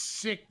kind of a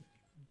sick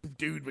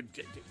dude would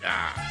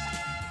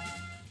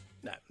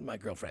Nah, my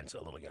girlfriend's a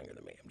little younger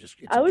than me.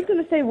 I was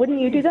going to say, wouldn't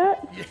you do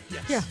that? Yes.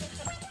 Yeah.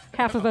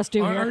 Half of us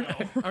do. Aren't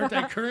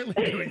I currently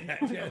doing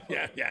that?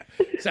 Yeah.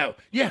 So,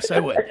 yes,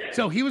 I would.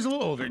 So he was a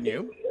little older than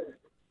you.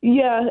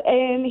 Yeah,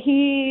 and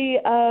he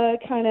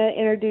kind of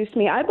introduced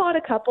me. I bought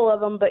a couple of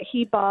them, but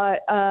he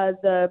bought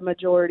the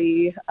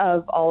majority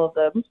of all of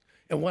them.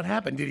 And what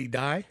happened? Did he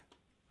die?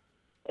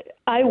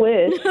 I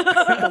wish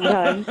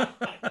sometimes.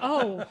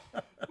 Oh.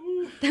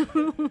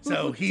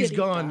 So he's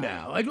gone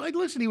now.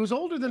 Listen, he was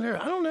older than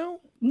her. I don't know.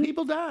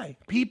 People die.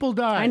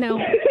 I know.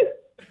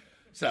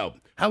 So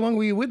how long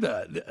were you with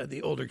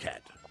the older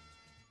cat?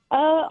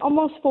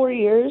 Almost 4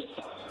 years.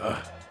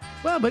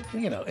 Well, but,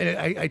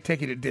 I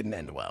take it didn't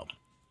end well.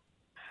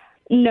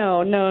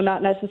 No,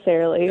 not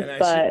necessarily,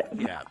 but...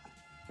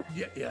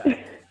 Yeah.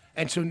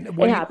 And so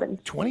it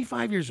happened.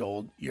 25 years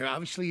old. You're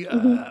obviously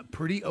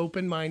pretty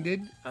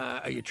open-minded.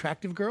 Are you an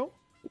attractive girl?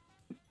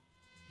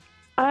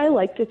 I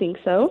like to think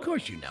so. Of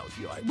course you know if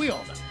you are. We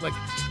all know. Like,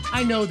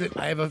 I know that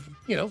I have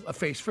a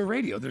face for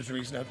radio. There's a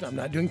reason I'm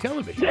not doing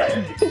television.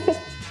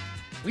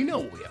 We know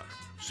what we are.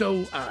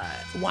 So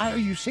why are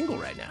you single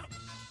right now?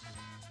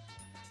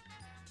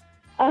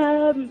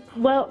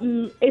 Well,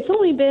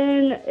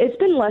 it's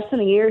been less than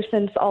a year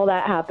since all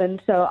that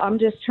happened, so I'm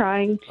just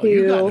trying to... Oh,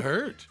 you got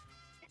hurt.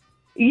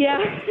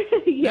 Yeah.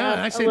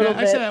 I say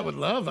that with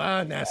love.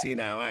 I say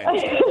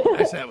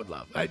that with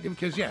love.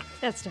 Because,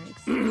 that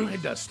stinks.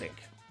 It does stink.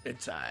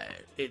 It's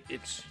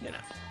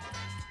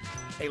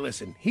Hey,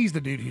 listen, he's the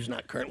dude who's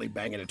not currently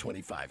banging a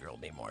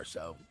 25-year-old anymore,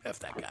 so F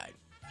that guy.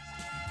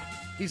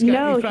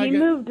 He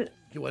moved...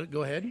 What?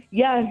 Go ahead.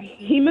 Yeah,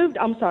 he moved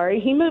on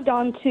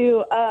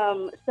to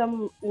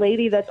some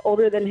lady that's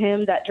older than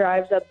him that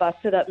drives a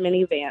busted-up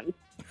minivan.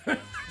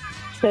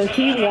 So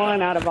he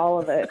won out of all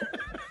of it.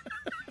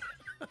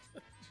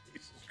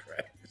 Jesus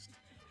Christ.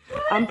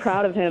 I'm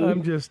proud of him.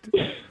 I'm just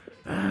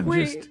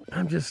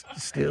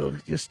still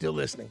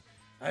listening.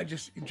 He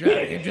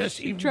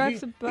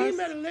drives a bus. He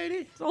met a lady.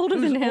 It's older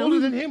than him. Older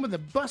than him with a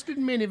busted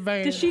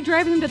minivan. Does she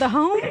drive him to the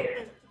home?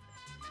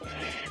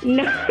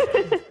 No.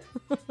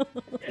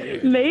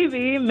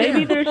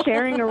 Maybe they're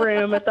sharing a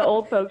room at the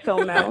old folks'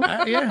 home now.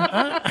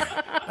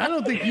 I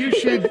don't think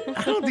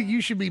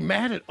you should be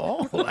mad at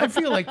all. I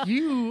feel like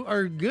you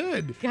are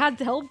good. God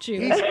helped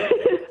you.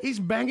 He's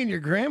banging your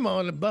grandma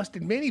in a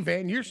busted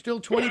minivan. You're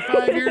still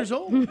 25 years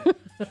old.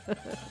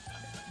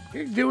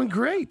 You're doing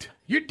great.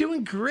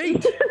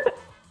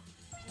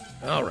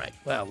 All right.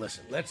 Well,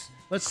 listen. Let's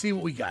see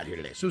what we got here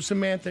today. So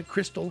Samantha,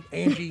 Crystal,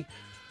 Angie,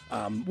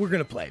 we're going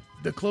to play.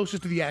 The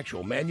closest to the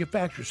actual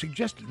manufacturer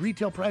suggested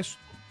retail price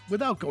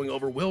without going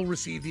over will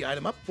receive the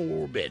item up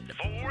for bid.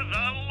 For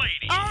the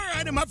lady. Our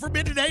item up for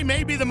bid today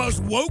may be the most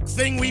woke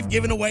thing we've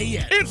given away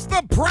yet. It's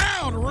the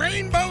proud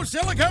rainbow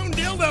silicone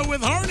dildo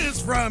with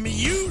harness from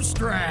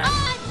U-Strap.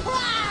 I'm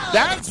proud.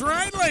 That's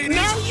right, ladies.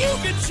 Now you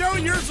can show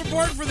your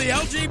support for the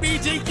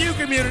LGBTQ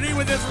community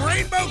with this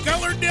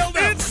rainbow-colored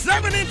dildo. It's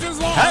 7 inches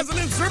long, has an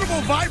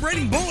insertable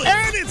vibrating bullet,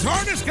 and it's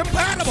harness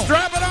compatible.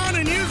 Strap it on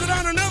and use it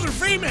on another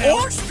female,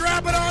 or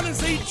strap it on and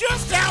see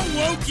just how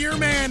woke your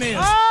man is.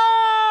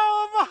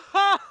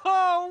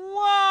 Oh,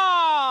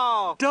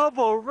 wow!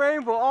 Double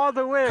rainbow all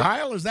the way.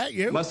 Kyle, is that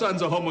you? My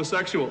son's a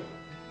homosexual,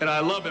 and I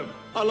love him.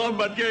 I love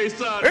my gay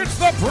son. It's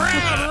the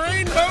proud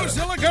rainbow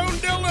silicone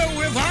dildo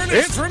with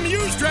harness. It's from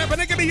U-Strap,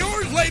 and it can be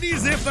yours,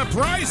 ladies, if the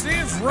price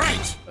is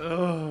right.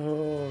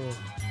 Oh.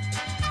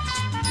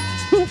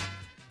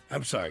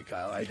 I'm sorry,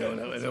 Kyle. I don't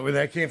know where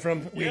that came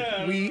from.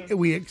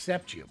 We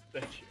accept you.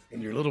 Thank you.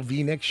 And your little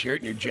V-neck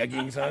shirt and your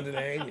jeggings on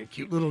today, and your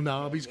cute little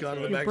knob he's got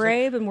on the back. You're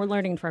brave, and we're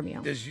learning from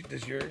you. Does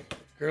your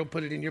girl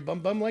put it in your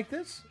bum like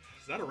this?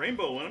 It's not a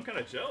rainbow one. I'm kind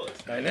of jealous.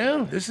 I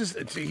know.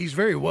 He's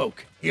very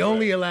woke. He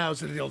only allows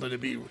the dildo to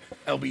be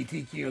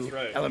LBTQ, That's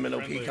right.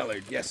 LMNOP Friendly.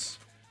 colored. Yes.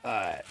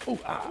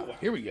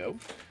 Here we go.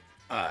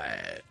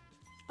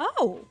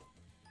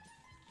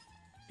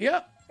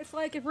 Yeah. It's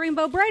like if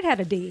Rainbow Bright had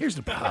a D. Here's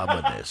the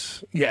problem with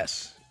this.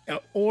 Yes.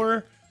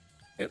 Or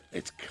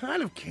It's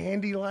kind of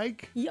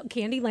candy-like. Yeah,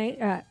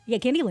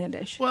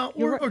 Candylandish. Well,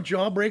 or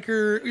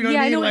Jawbreaker. You know yeah,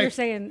 what I mean? I know what Like, you're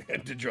saying.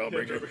 The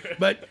Jawbreaker.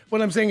 But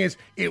what I'm saying is,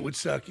 it would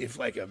suck if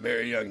like a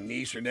very young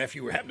niece or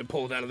nephew were having to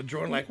pull it out of the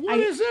drawer and like, what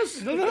is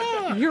this?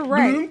 You're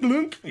right. Blunk,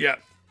 blunk. Yeah.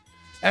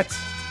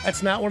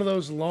 That's not one of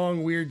those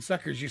long, weird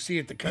suckers you see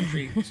at the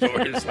country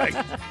stores. Like,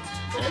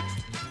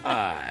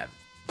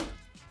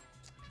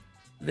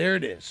 there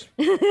it is.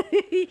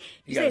 You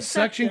got a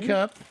suction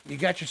cup. You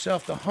got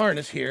yourself the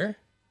harness here.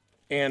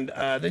 And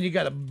then you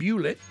got a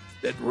Bullet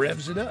that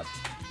revs it up.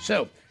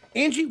 So,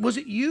 Angie, was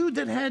it you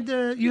that had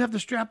you have the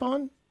strap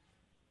on?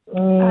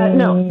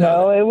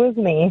 No, it was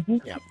me.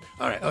 Yeah.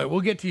 All right,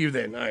 we'll get to you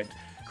then. All right,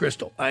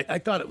 Crystal, I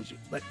thought it was you.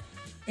 But,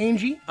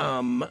 Angie,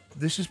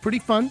 this is pretty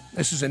fun.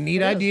 This is a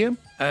neat idea.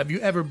 Have you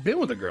ever been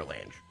with a girl,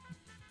 Angie?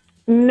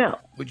 No.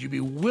 Would you be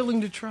willing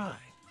to try?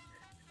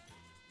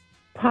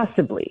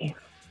 Possibly.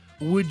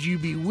 Would you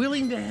be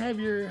willing to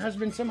have your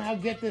husband somehow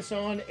get this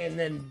on and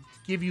then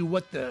give you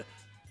what the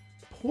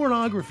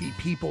pornography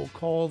people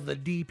call the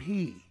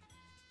DP?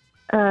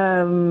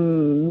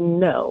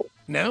 No.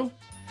 No?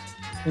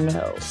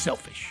 No.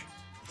 Selfish.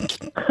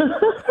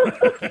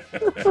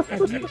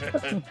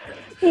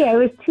 Yeah, it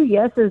was 2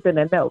 yeses and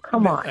a no.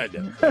 Come on.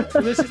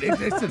 Listen,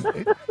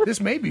 this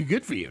may be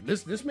good for you.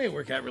 This may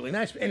work out really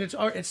nice, and it's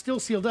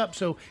still sealed up.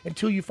 So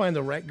until you find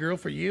the right girl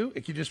for you,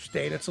 it can just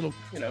stay in its little,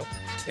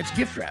 it's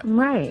gift wrap.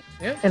 Right.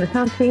 Yeah. And it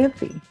sounds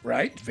fancy.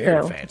 Right.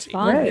 Very So, fancy.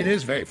 right. It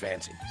is very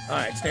fancy. All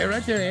right, stay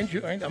right there,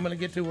 Angie. All right, I'm going to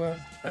get to.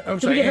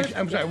 I'm sorry, Angie.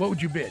 I'm sorry. What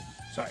would you bid?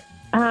 Sorry.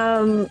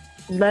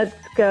 Let's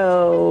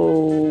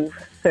go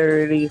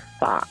 $35.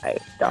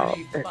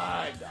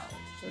 $35.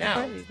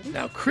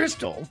 Now,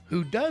 Crystal,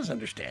 who does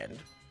understand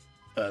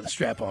the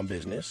strap-on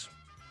business,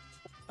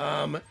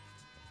 tell me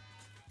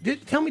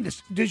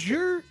this: does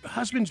your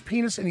husband's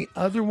penis and the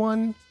other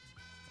one,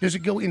 does it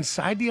go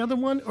inside the other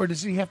one, or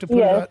does he have to put it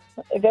Yes,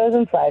 on? it goes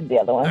inside the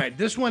other one. All right,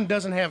 this one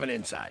doesn't have an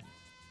inside.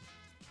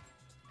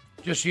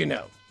 Just so you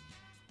know.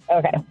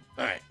 Okay. All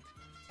right.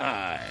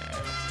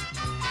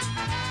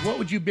 What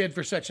would you bid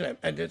for such an?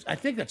 I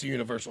think that's a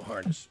universal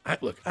harness.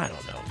 Look, I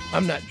don't know.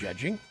 I'm not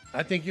judging.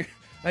 I think your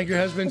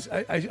husband's.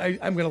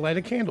 I'm going to light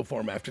a candle for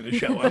him after the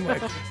show. I'm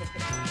like. All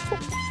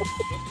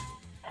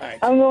right.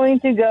 I'm going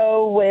to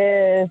go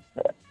with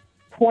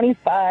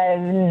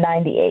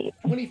 $25.98.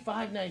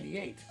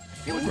 $25.98.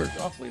 It would work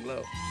awfully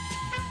low.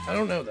 I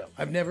don't know though.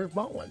 I've never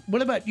bought one.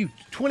 What about you,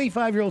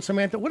 25-year-old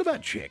Samantha? What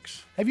about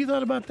chicks? Have you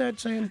thought about that,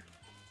 Sam?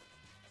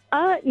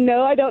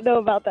 No, I don't know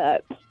about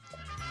that.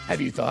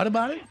 Have you thought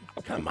about it?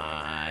 Come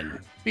on.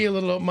 Be a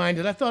little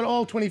open-minded. I thought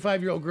all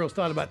 25-year-old girls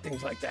thought about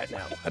things like that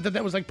now. I thought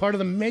that was like part of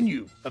the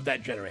menu of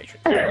that generation.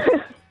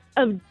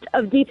 Of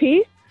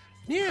DP?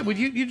 Yeah, would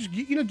you just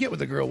get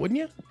with a girl, wouldn't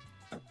you?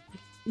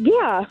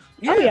 Yeah.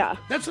 Oh, yeah.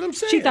 That's what I'm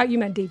saying. She thought you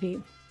meant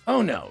DP.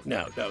 Oh, no.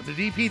 The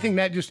DP thing,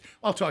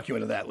 I'll talk you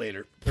into that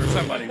later. Or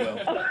somebody will.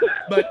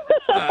 But,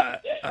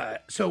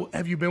 so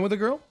have you been with a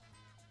girl?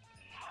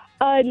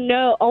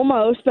 No,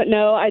 almost, but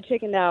no, I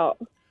chickened out.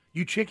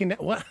 You chickened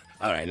out? What?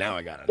 All right, now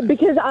I got it.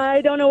 Because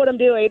I don't know what I'm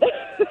doing.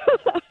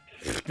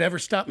 Never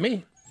stopped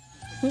me.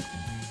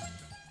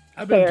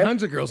 I've been with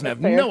tons of girls and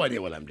have no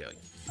idea what I'm doing.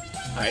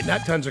 All right,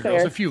 not tons of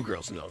girls, a few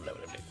girls and don't know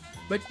what I'm doing.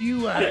 But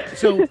you,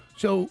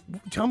 so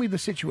tell me the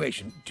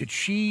situation.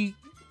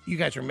 You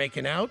guys are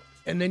making out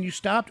and then you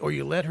stopped, or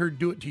you let her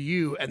do it to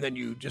you and then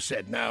you just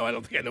said, no, I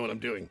don't think I know what I'm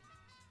doing?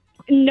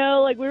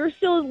 No, we were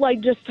still,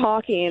 just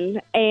talking,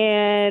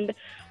 and,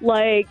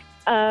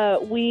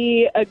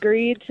 we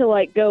agreed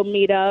to, go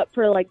meet up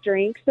for,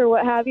 drinks or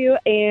what have you,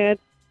 and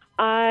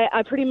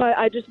I pretty much,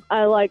 I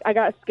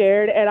got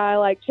scared, and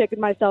I,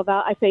 chickened myself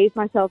out, I phased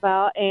myself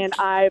out, and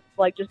I,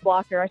 just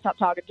blocked her, I stopped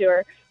talking to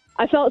her.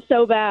 I felt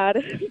so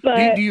bad, but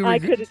I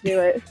couldn't do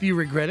it. Do you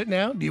regret it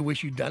now? Do you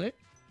wish you'd done it?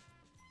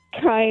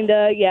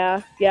 Kinda,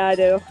 yeah. Yeah, I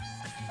do.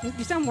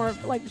 You sound more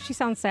she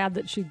sounds sad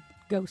that she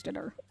ghosted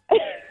her.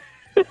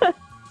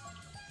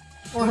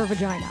 Or her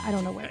vagina. I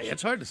don't know which.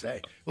 It's hard to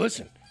say.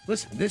 Listen.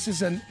 This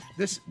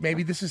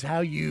is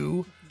how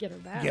you get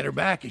her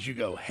back. Is you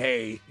go,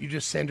 hey, you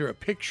just send her a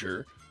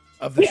picture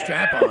of the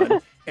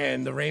strap-on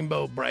and the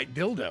rainbow bright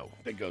dildo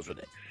that goes with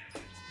it.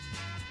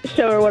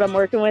 Show her what I'm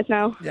working with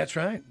now. That's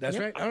right.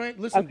 Right. All right.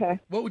 Listen. Okay.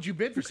 What would you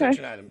bid for such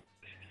an item?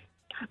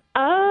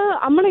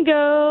 I'm gonna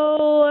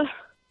go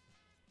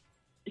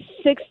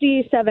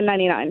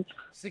 $67.99.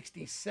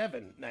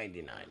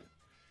 $67.99.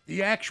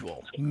 The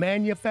actual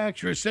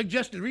manufacturer's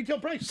suggested retail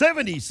price,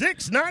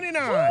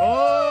 $76.99.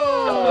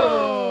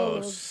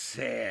 Oh,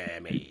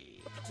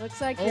 Sammy. Looks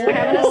like you're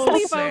having a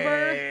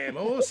sleepover. Sam.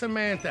 Oh,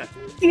 Samantha.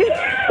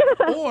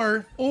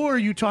 Or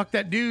you talk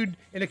that dude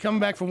into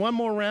coming back for one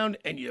more round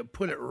and you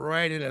put it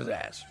right in his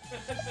ass.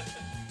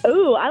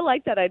 Ooh, I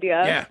like that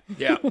idea.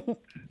 Yeah.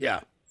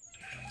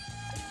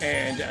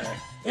 And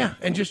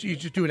and you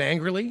just do it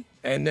angrily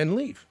and then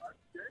leave.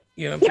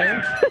 You know what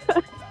I'm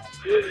saying?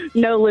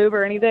 No lube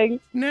or anything?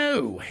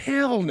 No,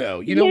 hell no.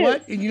 You know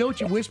what? And you know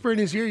what you whisper in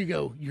his ear? You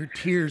go, your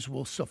tears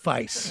will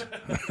suffice.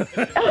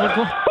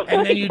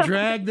 And then you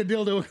drag the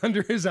dildo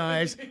under his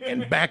eyes,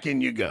 and back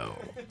in you go.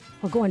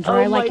 We're going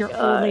dry Oh like my your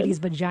God. old lady's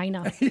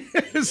vagina.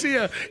 See,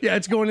 yeah,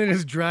 it's going in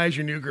as dry as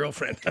your new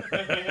girlfriend.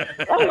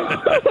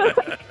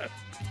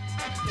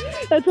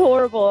 That's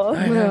horrible.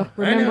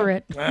 Remember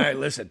it. All right,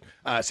 listen,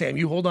 Sam,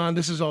 you hold on.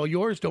 This is all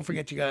yours. Don't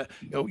forget you're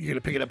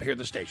gonna pick it up here at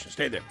the station.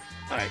 Stay there.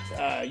 All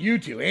right, you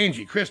two,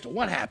 Angie, Crystal,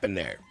 what happened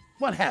there?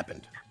 What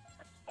happened?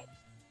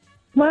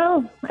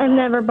 Well, I've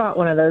never bought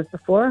one of those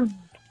before.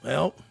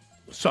 Well,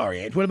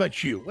 sorry, Angie. What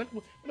about you? What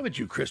about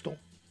you, Crystal?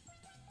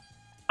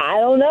 I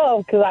don't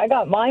know, because I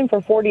got mine for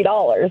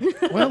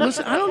 $40. Well,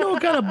 listen, I don't know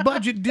what kind of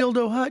budget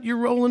dildo hut you're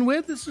rolling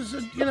with. This is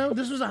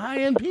this was a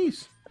high-end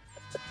piece.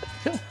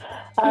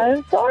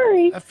 I'm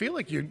sorry. I feel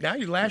like you're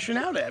lashing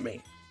out at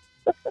me.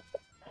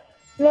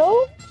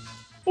 No,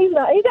 he's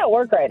not. He's at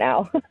work right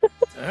now. All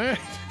right,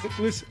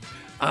 listen.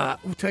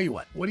 We'll tell you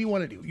what. What do you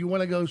want to do? You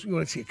want to go? You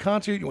want to see a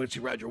concert? You want to see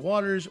Roger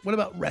Waters? What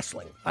about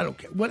wrestling? I don't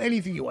care.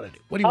 Anything you want to do.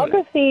 What do you I'll want to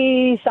go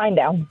see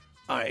Shinedown.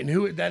 All right, and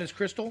who? That is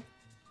Crystal.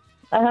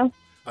 Uh-huh. All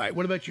right.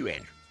 What about you,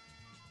 Andrew?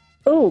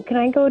 Oh, can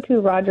I go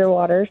to Roger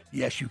Waters?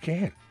 Yes, you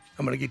can.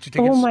 I'm going to get you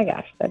tickets. Oh my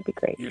gosh, that'd be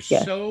great. You're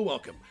Yes. so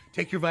welcome.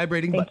 Take your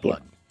vibrating butt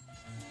plug.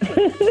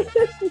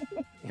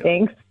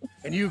 Thanks.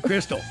 And you,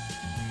 Crystal.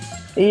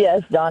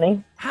 Yes,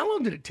 Johnny. How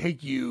long did it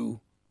take you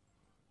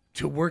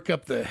to work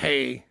up the,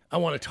 hey, I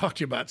want to talk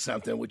to you about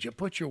something. Would you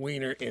put your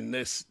wiener in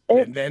this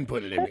and then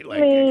put it in me,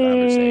 like a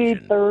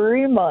conversation?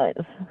 3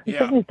 months. It Yeah.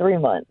 took me 3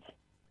 months.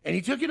 And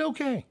he took it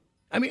okay.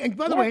 I mean, and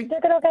by the way, he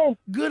took it okay.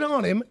 Good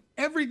on him.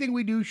 Everything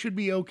we do should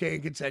be okay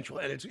and consensual,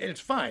 and it's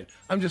fine.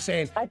 I'm just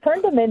saying. I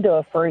turned him into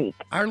a freak.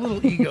 Our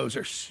little egos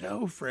are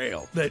so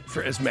frail that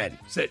for as men,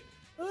 that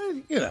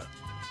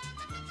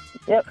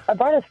Yep, I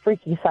brought his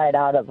freaky side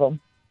out of him.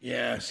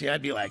 Yeah. See,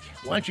 I'd be like,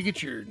 why don't you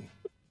get your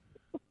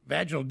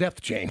vaginal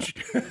depth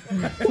changed?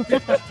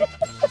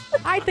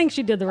 I think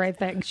she did the right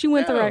thing. She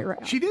went the right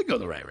route. She did go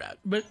the right route,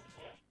 but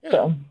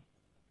So,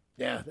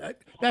 yeah,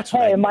 that's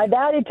what hey, my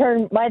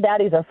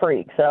daddy's a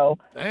freak, so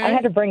I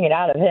had to bring it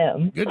out of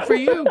him. Good for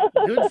you.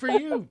 Good for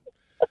you.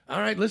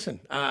 All right, listen.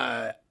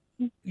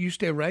 You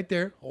stay right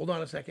there. Hold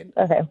on a second.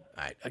 Okay. All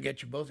right, I'll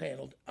get you both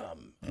handled.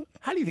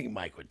 How do you think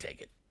Mike would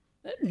take it?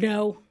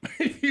 No.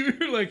 You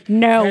were like,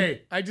 no.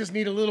 Hey, I just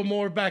need a little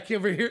more back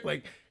over here.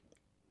 Like,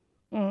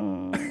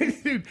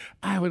 dude,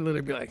 I would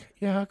literally be like,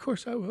 yeah, of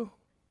course I will.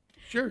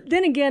 Sure.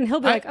 Then again, he'll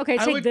be like, okay,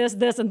 I take would- this,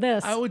 this, and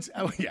this. I would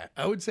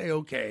say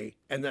okay,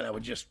 and then I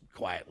would just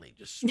quietly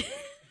just.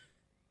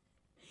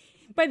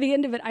 By the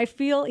end of it, I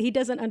feel he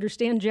doesn't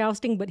understand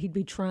jousting, but he'd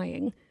be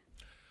trying.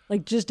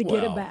 Like, just to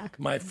get it Well, back.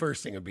 My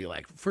first thing would be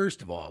like,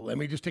 first of all, let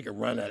me just take a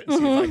run at it and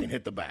see if I can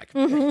hit the back.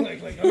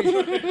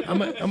 Mhm. I'm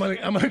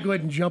gonna go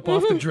ahead and jump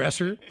off the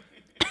dresser.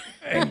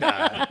 And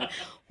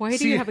Why do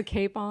see you if- have a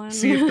cape on?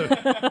 See if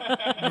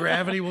the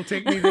gravity will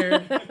take me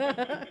there.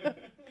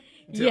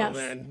 Till Yes.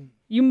 then.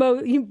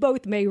 You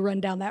both may run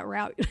down that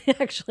route,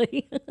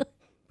 actually.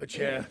 But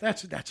yeah,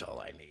 that's all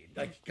I need.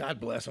 Like,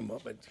 God bless them.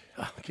 But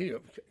can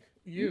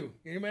you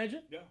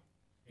imagine? Yeah.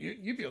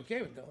 You'd be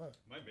okay with that, huh?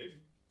 My baby.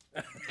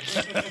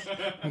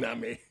 Not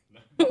me.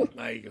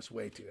 My ego's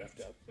way too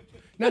effed up.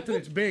 Not that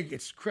it's big,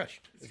 it's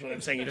crushed. That's what I'm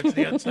saying.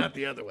 It's not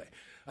the other way.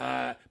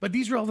 But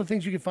these are all the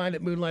things you can find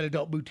at Moonlight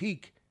Adult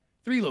Boutique.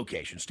 3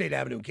 locations: State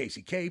Avenue in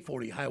KCK,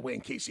 40 Highway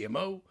in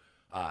KCMO.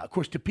 Of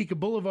course, Topeka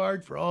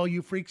Boulevard for all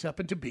you freaks up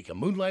in Topeka.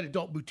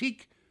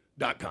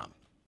 MoonlightAdultBoutique.com.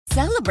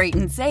 Celebrate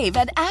and save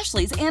at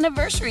Ashley's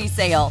Anniversary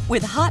Sale.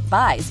 With Hot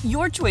Buys,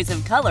 your choice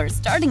of colors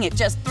starting at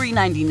just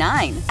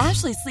 $3.99.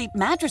 Ashley Sleep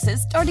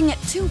mattresses starting at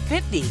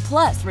 $2.50.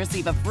 Plus,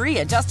 receive a free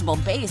adjustable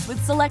base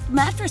with select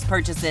mattress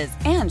purchases.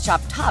 And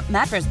shop top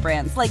mattress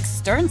brands like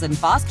Stearns &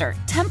 Foster,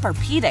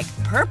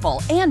 Tempur-Pedic,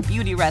 Purple, and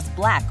Beautyrest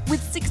Black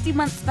with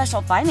 60-month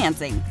special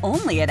financing.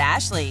 Only at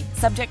Ashley.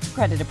 Subject to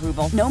credit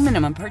approval. No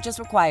minimum purchase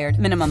required.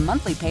 Minimum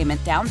monthly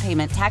payment, down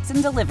payment, tax,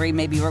 and delivery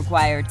may be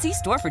required. See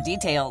store for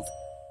details.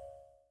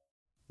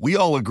 We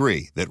all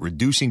agree that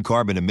reducing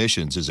carbon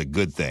emissions is a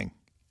good thing.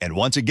 And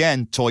once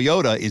again,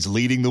 Toyota is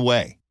leading the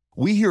way.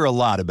 We hear a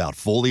lot about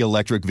fully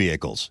electric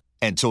vehicles,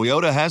 and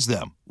Toyota has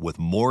them, with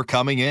more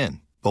coming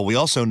in. But we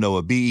also know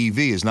a BEV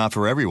is not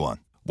for everyone,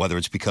 whether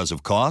it's because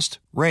of cost,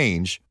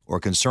 range, or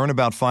concern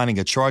about finding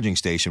a charging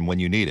station when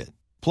you need it.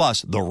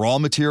 Plus, the raw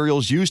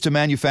materials used to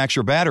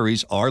manufacture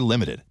batteries are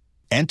limited.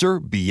 Enter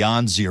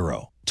Beyond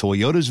Zero,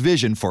 Toyota's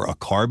vision for a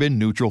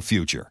carbon-neutral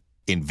future.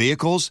 In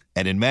vehicles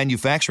and in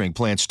manufacturing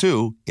plants,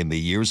 too, in the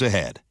years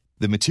ahead.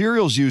 The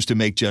materials used to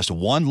make just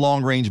one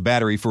long-range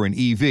battery for an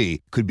EV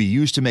could be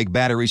used to make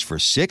batteries for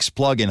 6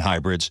 plug-in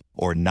hybrids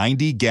or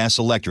 90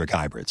 gas-electric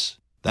hybrids.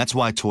 That's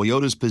why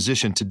Toyota's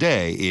position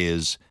today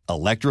is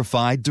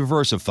electrified,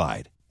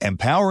 diversified,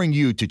 empowering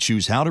you to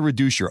choose how to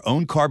reduce your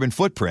own carbon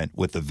footprint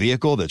with the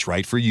vehicle that's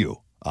right for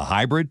you, a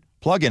hybrid,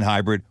 plug-in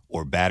hybrid,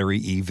 or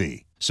battery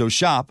EV. So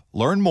shop,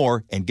 learn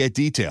more, and get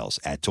details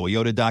at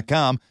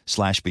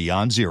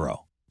toyota.com/beyond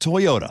zero.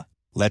 Toyota,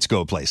 let's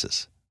go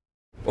places.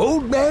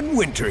 Old Man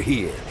Winter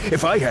here.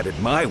 If I had it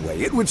my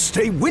way, it would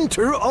stay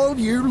winter all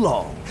year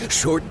long.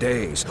 Short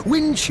days,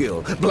 wind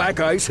chill, black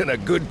ice, and a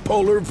good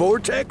polar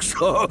vortex.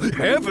 Oh,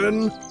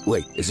 heaven.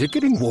 Wait, is it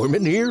getting warm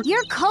in here?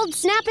 Your cold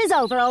snap is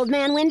over, Old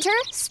Man Winter.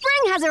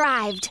 Spring has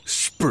arrived.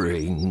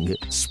 Spring.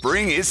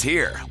 Spring is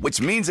here,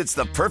 which means it's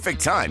the perfect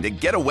time to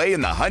get away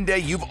in the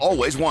Hyundai you've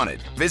always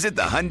wanted. Visit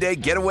the Hyundai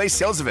Getaway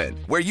Sales Event,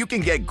 where you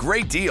can get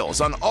great deals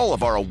on all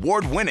of our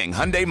award-winning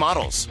Hyundai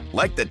models,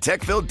 like the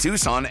tech-filled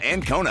Tucson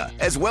and Kona,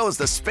 as well as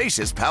the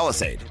spacious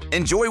Palisade.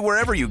 Enjoy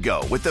wherever you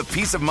go with the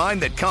peace of mind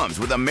that comes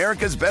with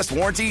America's best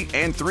warranty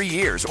and 3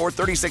 years or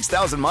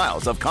 36,000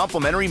 miles of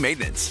complimentary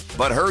maintenance.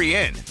 But hurry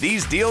in,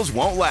 these deals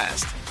won't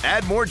last.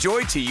 Add more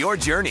joy to your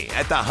journey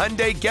at the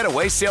Hyundai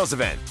Getaway Sales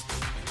Event.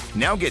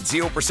 Now get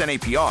 0%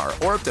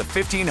 APR or up to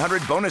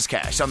 $1,500 bonus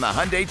cash on the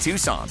Hyundai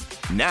Tucson.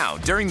 Now,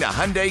 during the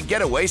Hyundai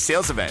Getaway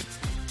Sales Event.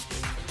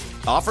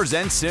 Offers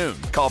end soon.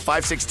 Call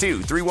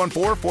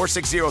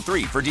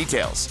 562-314-4603 for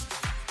details.